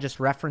match that I just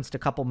referenced a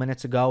couple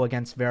minutes ago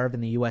against Zverev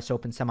in the U.S.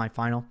 Open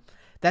semifinal,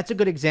 that's a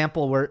good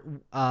example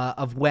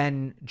of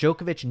when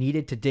Djokovic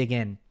needed to dig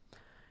in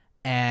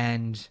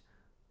and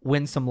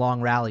win some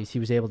long rallies. He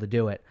was able to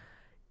do it.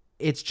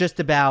 It's just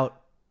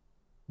about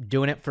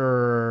doing it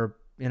for,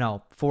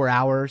 4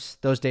 hours.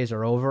 Those days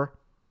are over.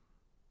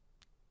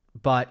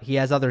 But he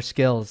has other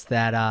skills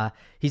that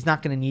he's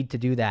not going to need to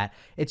do that.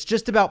 It's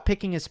just about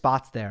picking his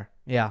spots there.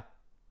 Yeah.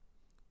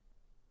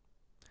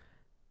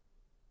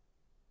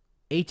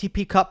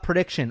 ATP Cup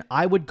prediction.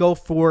 I would go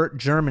for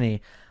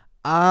Germany.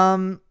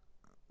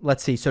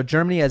 Let's see. So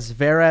Germany has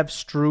Zverev,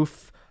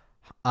 Struff,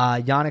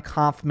 Yannick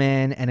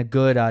Hoffman, and a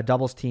good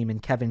doubles team in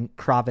Kevin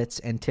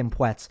Kravitz and Tim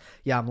Puetz.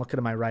 Yeah, I'm looking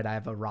to my right. I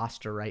have a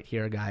roster right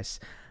here, guys.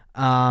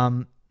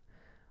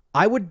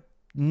 I would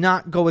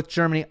not go with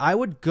Germany. I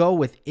would go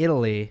with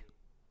Italy.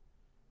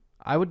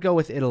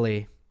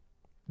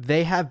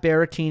 They have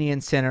Berrettini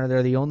in center.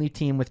 They're the only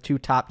team with 2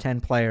 top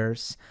 10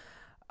 players.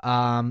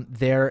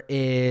 There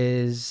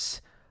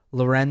is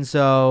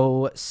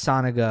Lorenzo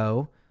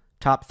Sonego,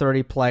 top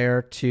 30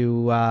 player,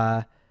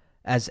 to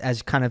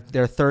as kind of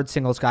their third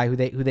singles guy who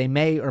they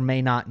may or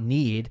may not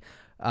need.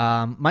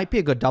 Might be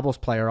a good doubles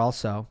player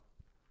also.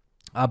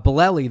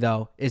 Bolelli,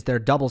 though, is their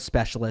doubles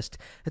specialist.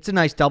 It's a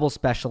nice doubles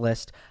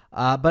specialist.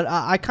 But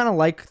I kind of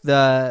like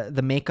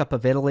the makeup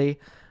of Italy.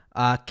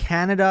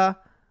 Canada,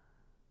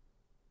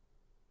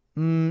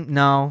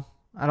 no.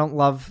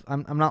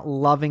 I'm not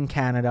loving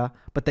Canada,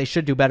 but they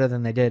should do better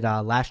than they did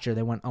last year.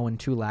 They went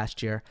 0-2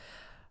 last year.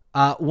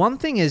 One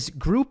thing is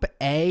Group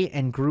A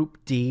and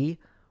Group D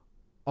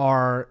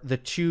are the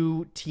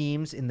 2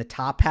 teams in the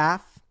top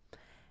half,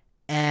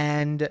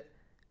 and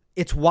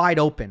it's wide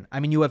open.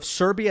 I mean, you have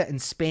Serbia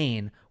and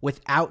Spain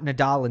without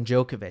Nadal and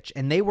Djokovic,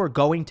 and they were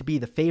going to be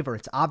the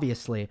favorites,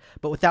 obviously.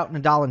 But without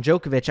Nadal and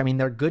Djokovic, I mean,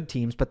 they're good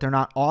teams, but they're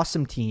not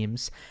awesome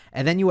teams.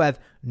 And then you have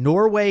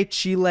Norway,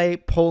 Chile,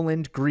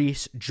 Poland,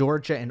 Greece,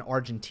 Georgia, and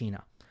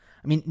Argentina.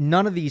 I mean,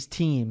 none of these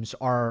teams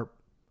are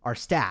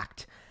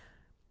stacked.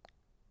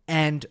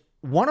 And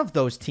one of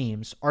those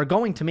teams are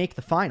going to make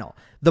the final.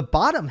 The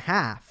bottom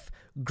half,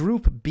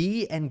 Group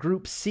B and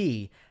Group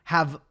C,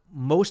 have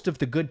most of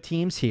the good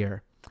teams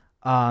here.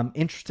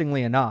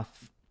 Interestingly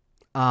enough.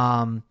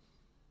 So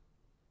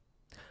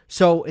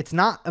it's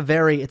a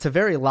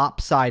very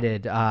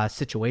lopsided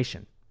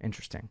situation,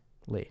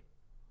 interestingly.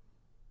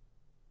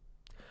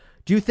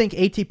 Do you think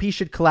ATP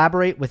should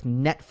collaborate with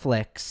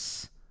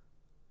Netflix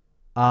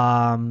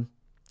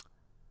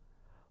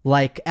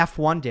like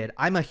F1 did?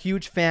 I'm a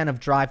huge fan of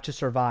Drive to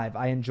Survive.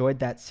 I enjoyed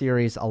that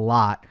series a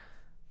lot.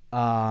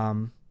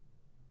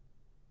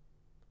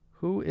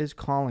 Who is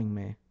calling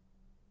me?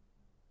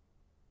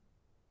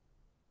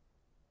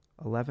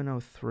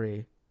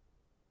 11:03.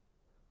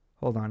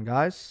 Hold on,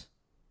 guys.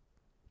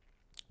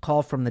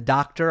 Call from the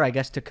doctor, I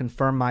guess, to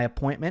confirm my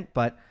appointment,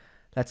 but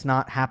that's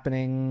not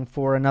happening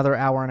for another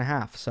hour and a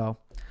half. So,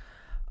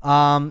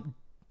 I'm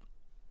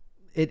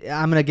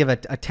going to give a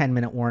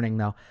 10-minute warning,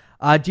 though.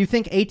 Do you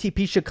think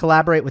ATP should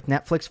collaborate with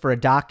Netflix for a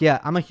doc? Yeah,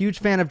 I'm a huge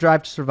fan of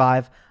Drive to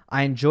Survive.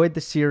 I enjoyed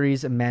the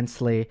series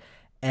immensely,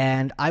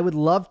 and I would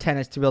love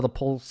tennis to be able to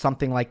pull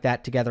something like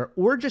that together,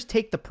 or just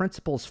take the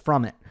principles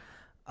from it.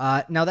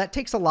 Now, that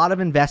takes a lot of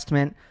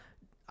investment.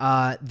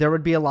 There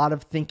would be a lot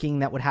of thinking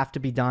that would have to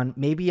be done.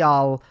 Maybe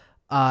I'll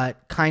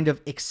kind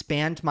of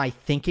expand my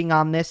thinking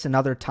on this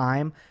another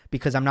time,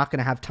 because I'm not going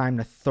to have time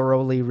to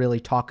thoroughly really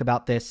talk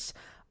about this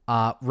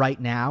right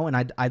now.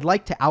 And I'd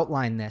like to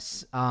outline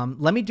this.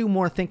 Let me do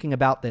more thinking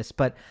about this.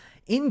 But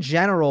in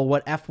general,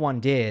 what F1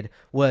 did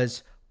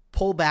was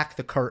pull back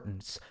the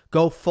curtains,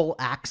 go full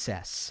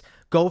access,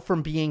 go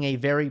from being a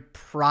very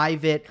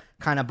private,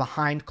 kind of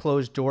behind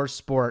closed door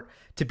sport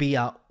to be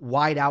a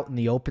wide out in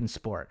the open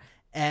sport.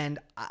 And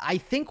I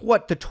think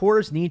what the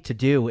tours need to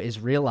do is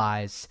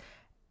realize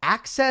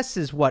access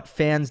is what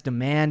fans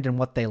demand and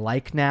what they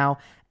like now.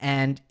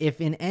 And if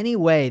in any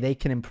way they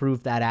can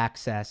improve that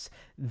access,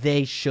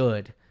 they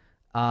should,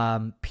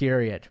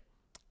 period.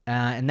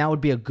 And that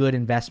would be a good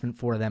investment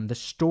for them. The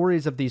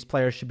stories of these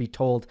players should be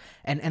told,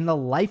 and the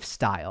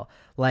lifestyle.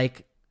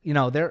 Like,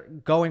 they're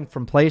going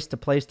from place to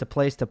place to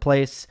place to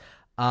place.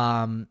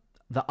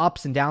 The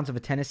ups and downs of a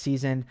tennis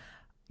season.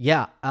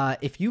 Yeah,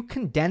 if you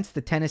condense the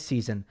tennis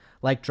season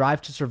like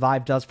Drive to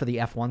Survive does for the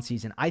F1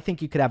 season, I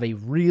think you could have a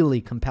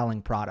really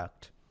compelling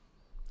product.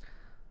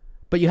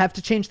 But you have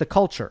to change the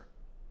culture.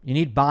 You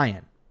need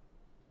buy-in.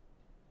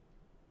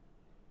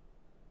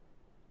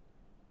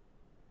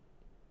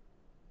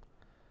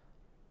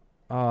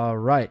 All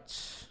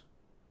right.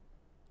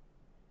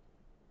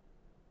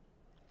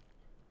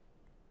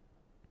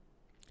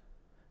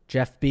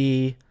 Jeff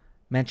B.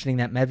 mentioning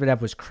that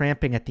Medvedev was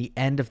cramping at the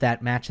end of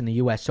that match in the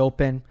U.S.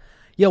 Open.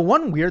 Yeah,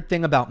 one weird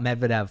thing about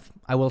Medvedev,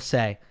 I will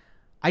say,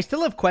 I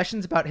still have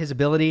questions about his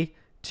ability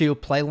to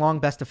play long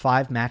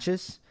best-of-5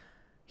 matches.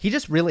 He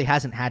just really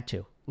hasn't had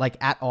to, like,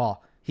 at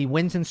all. He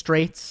wins in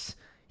straights.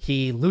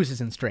 He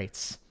loses in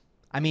straights.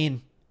 I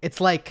mean,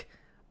 it's like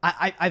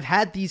I've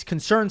had these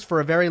concerns for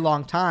a very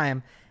long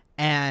time,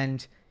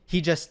 and he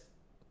just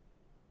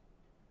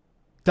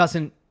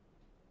doesn't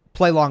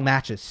play long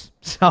matches.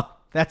 So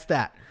that's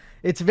that.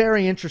 It's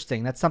very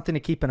interesting. That's something to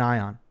keep an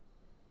eye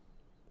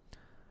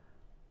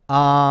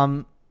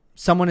on.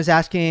 Someone is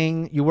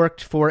asking, you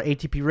worked for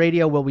ATP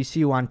Radio. Will we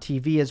see you on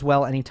TV as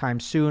well anytime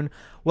soon?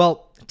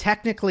 Well,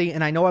 technically,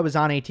 and I know I was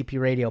on ATP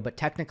Radio, but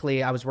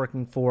technically I was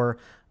working for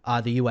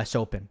the U.S.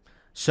 Open.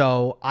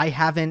 So I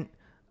haven't...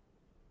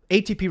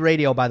 ATP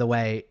Radio, by the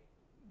way,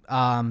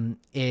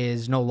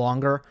 is no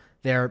longer.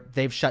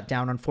 They've shut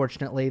down,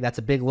 unfortunately. That's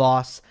a big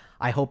loss.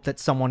 I hope that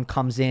someone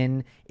comes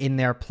in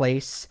their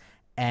place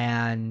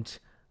and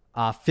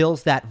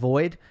fills that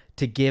void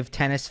to give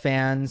tennis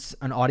fans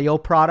an audio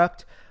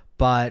product.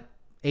 But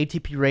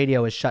ATP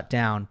Radio is shut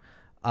down.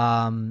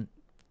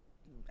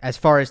 As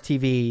far as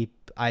TV,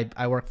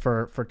 I work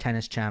for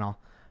Tennis Channel.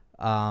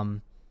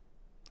 I'm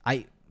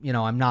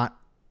not.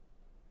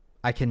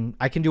 I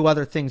can do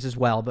other things as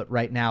well, but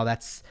right now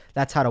that's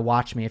how to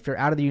watch me. If you're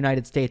out of the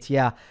United States,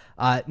 yeah.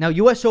 Now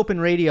U.S. Open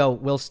Radio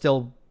will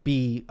still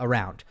be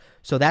around,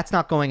 so that's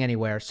not going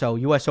anywhere. So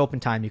U.S. Open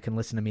time, you can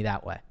listen to me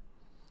that way.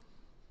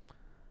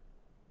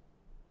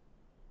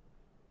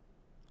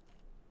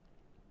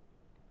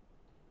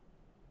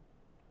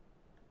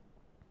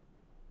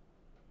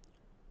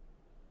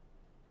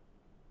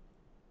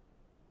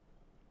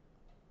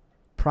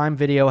 Prime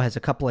Video has a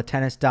couple of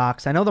tennis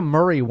docs. I know the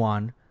Murray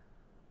one.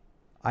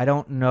 I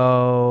don't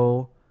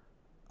know.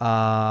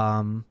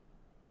 I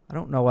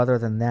don't know other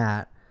than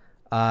that.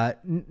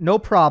 No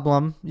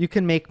problem. You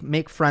can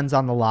make friends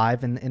on the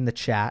live in the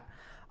chat.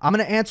 I'm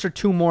going to answer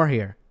two more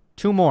here.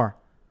 Two more.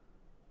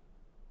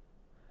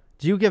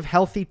 Do you give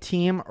healthy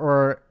team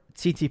or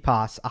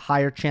Tsitsipas a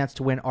higher chance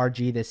to win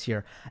RG this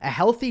year? A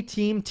healthy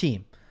team.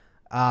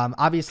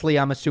 Obviously,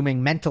 I'm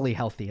assuming mentally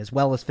healthy as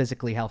well as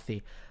physically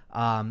healthy.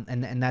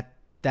 And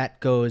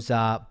that goes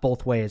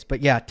both ways.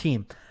 But yeah,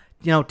 team.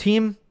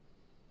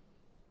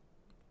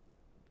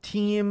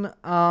 Team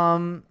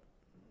a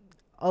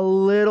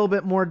little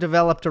bit more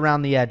developed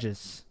around the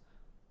edges.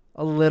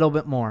 A little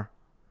bit more.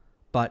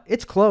 But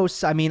it's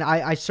close. I mean,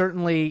 I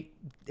certainly,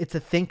 it's a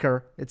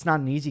thinker. It's not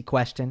an easy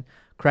question.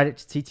 Credit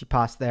to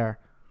Tsitsipas there.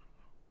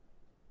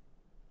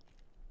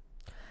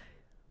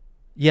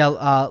 Yeah,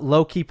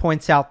 Loki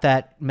points out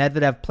that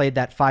Medvedev played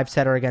that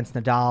 5-setter against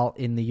Nadal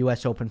in the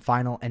U.S. Open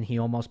final, and he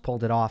almost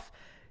pulled it off.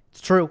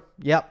 It's true.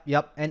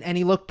 Yep. And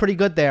he looked pretty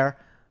good there.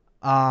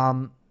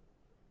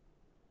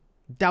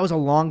 That was a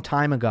long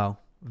time ago.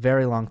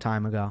 Very long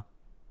time ago.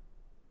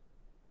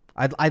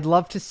 I'd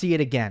love to see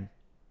it again,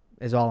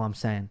 is all I'm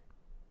saying.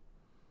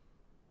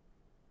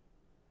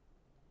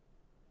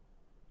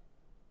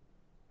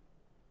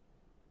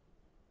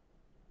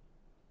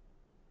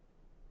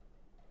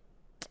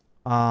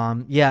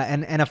 Yeah,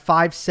 and a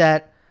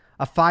 5-set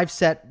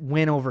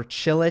win over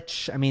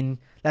Cilic. I mean,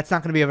 that's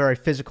not going to be a very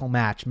physical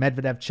match.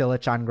 Medvedev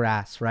Cilic on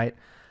grass, right?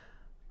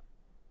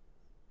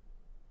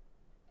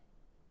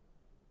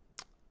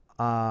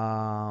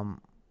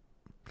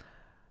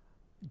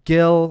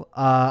 Gil,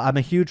 I'm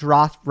a huge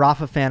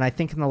Rafa fan. I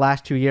think in the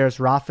last 2 years,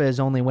 Rafa is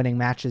only winning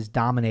matches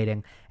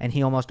dominating, and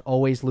he almost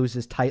always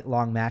loses tight,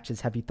 long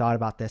matches. Have you thought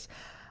about this?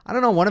 I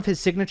don't know. One of his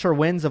signature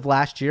wins of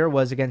last year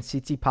was against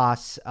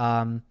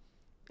Tsitsipas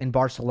in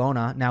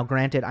Barcelona. Now,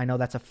 granted, I know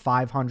that's a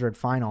 500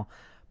 final,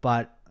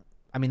 but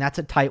I mean, that's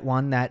a tight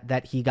one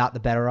that he got the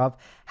better of.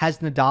 Has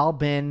Nadal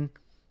been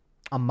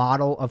a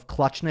model of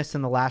clutchness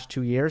in the last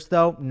 2 years,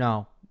 though?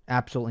 No,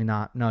 absolutely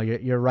not. No,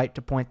 you're right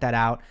to point that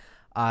out.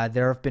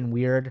 There have been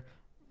weird,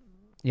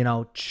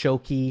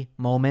 choky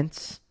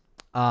moments.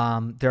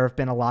 There have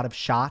been a lot of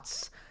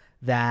shots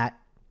that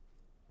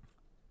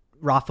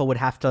Rafa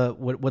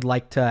would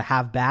like to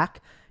have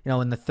back.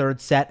 In the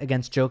third set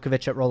against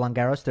Djokovic at Roland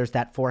Garros, there's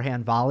that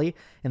forehand volley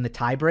in the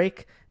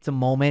tiebreak. It's a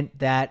moment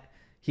that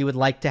he would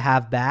like to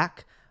have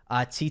back.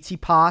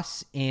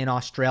 Tsitsipas in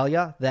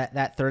Australia,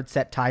 that third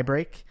set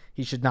tiebreak,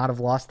 he should not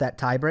have lost that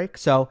tiebreak.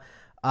 So,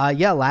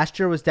 last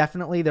year was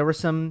definitely, there were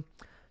some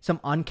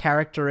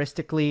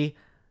uncharacteristically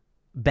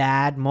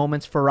bad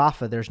moments for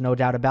Rafa. There's no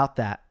doubt about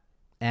that.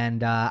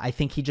 And I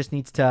think he just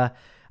needs to,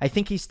 I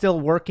think he's still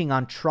working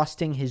on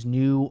trusting his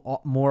new,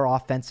 more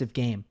offensive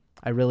game.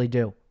 I really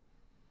do.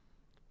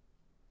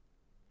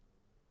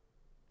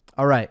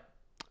 All right.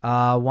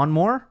 One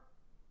more.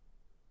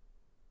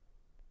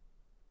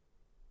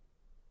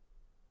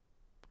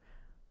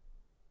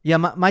 Yeah,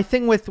 my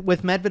thing with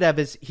Medvedev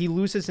is he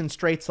loses in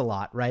straights a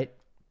lot, right?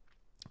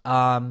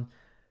 Um,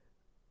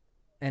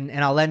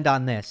 and I'll end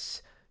on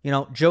this.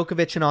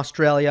 Djokovic in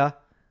Australia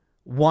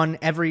won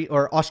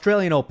or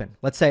Australian Open.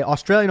 Let's say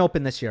Australian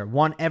Open this year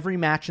won every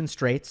match in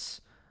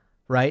straights,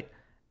 right?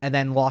 And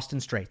then lost in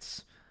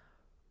straights.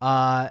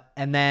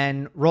 And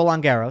then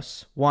Roland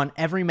Garros won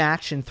every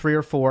match in 3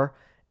 or 4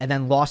 and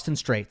then lost in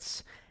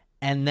straights.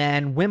 And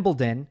then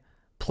Wimbledon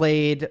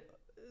played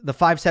the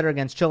 5-setter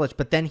against Cilic,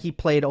 but then he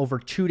played over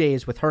 2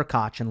 days with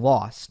Hurkacz and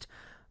lost.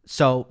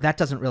 So that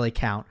doesn't really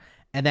count.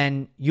 And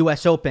then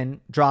U.S.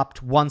 Open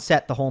dropped 1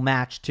 set the whole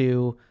match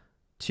to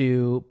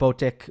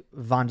Botic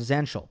van de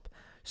Zandschulp.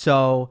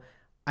 So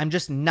I'm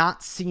just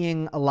not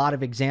seeing a lot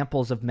of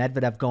examples of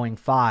Medvedev going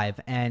 5.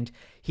 And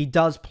he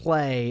does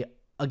play,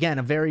 again,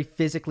 a very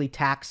physically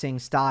taxing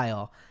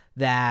style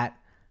that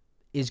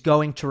is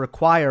going to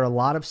require a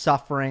lot of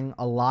suffering,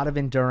 a lot of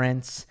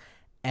endurance,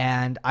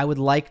 and I would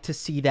like to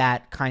see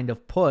that kind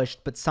of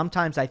pushed. But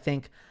sometimes I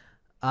think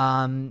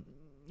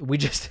we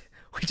just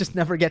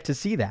never get to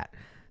see that.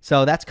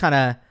 So that's kind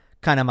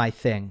of my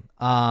thing.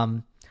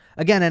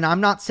 Again, and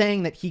I'm not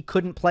saying that he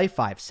couldn't play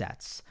 5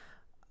 sets.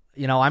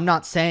 I'm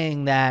not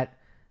saying that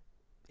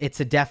it's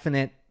a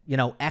definite,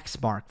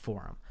 X mark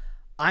for him.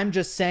 I'm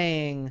just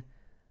saying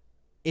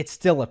it's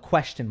still a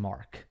question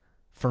mark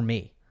for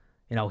me.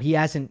 He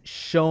hasn't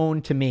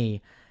shown to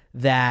me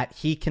that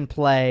he can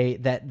play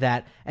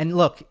that. And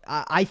look,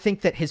 I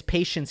think that his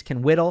patience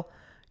can whittle.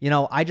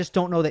 I just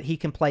don't know that he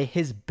can play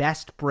his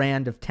best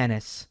brand of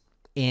tennis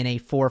in a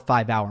 4 or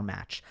 5 hour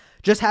match.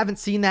 Just haven't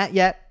seen that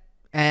yet,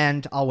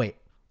 and I'll wait.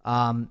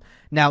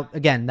 Now,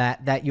 again,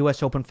 that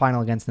U.S. Open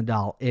final against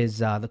Nadal is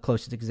the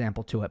closest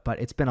example to it, but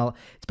it's been a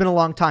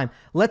long time.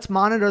 Let's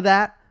monitor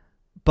that.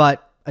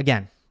 But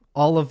again,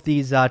 all of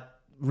these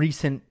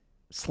recent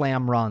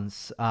slam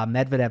runs,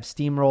 Medvedev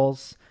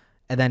steamrolls,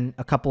 and then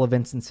a couple of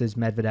instances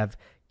Medvedev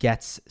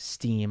gets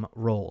steam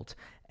rolled.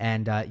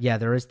 And yeah,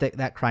 there is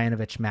that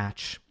Krajinovic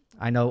match.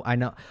 I know.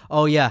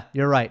 Oh yeah,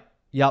 you're right.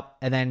 Yup.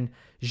 And then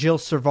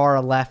Gilles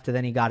Servara left, and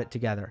then he got it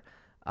together.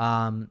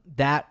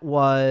 That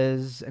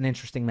was an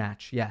interesting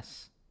match.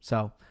 Yes.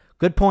 So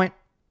good point.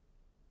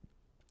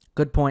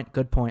 Good point.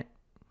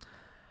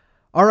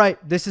 All right.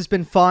 This has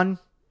been fun.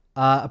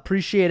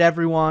 Appreciate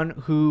everyone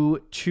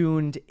who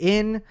tuned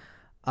in.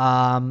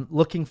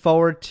 Looking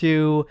forward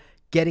to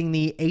getting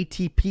the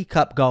ATP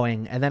Cup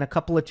going, and then a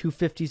couple of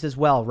 250s as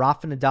well.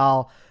 Rafa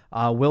Nadal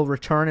will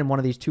return in one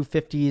of these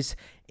 250s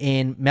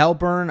in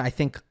Melbourne. I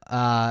think,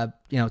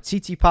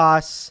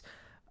 Tsitsipas,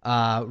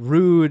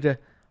 Ruud,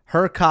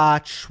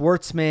 Hurkacz,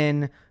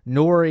 Schwartzman,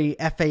 Norrie,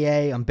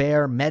 FAA,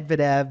 Humbert,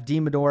 Medvedev,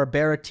 Dimodor,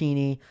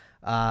 Berrettini,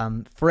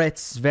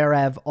 Fritz,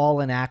 Zverev, all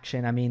in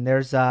action. I mean,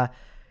 there's a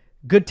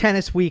good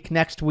tennis week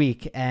next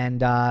week,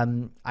 and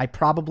I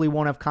probably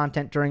won't have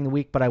content during the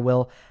week, but I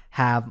will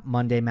have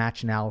Monday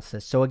match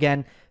analysis. So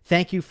again,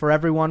 thank you for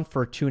everyone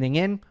for tuning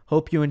in.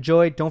 Hope you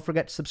enjoyed. Don't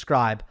forget to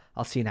subscribe.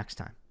 I'll see you next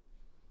time.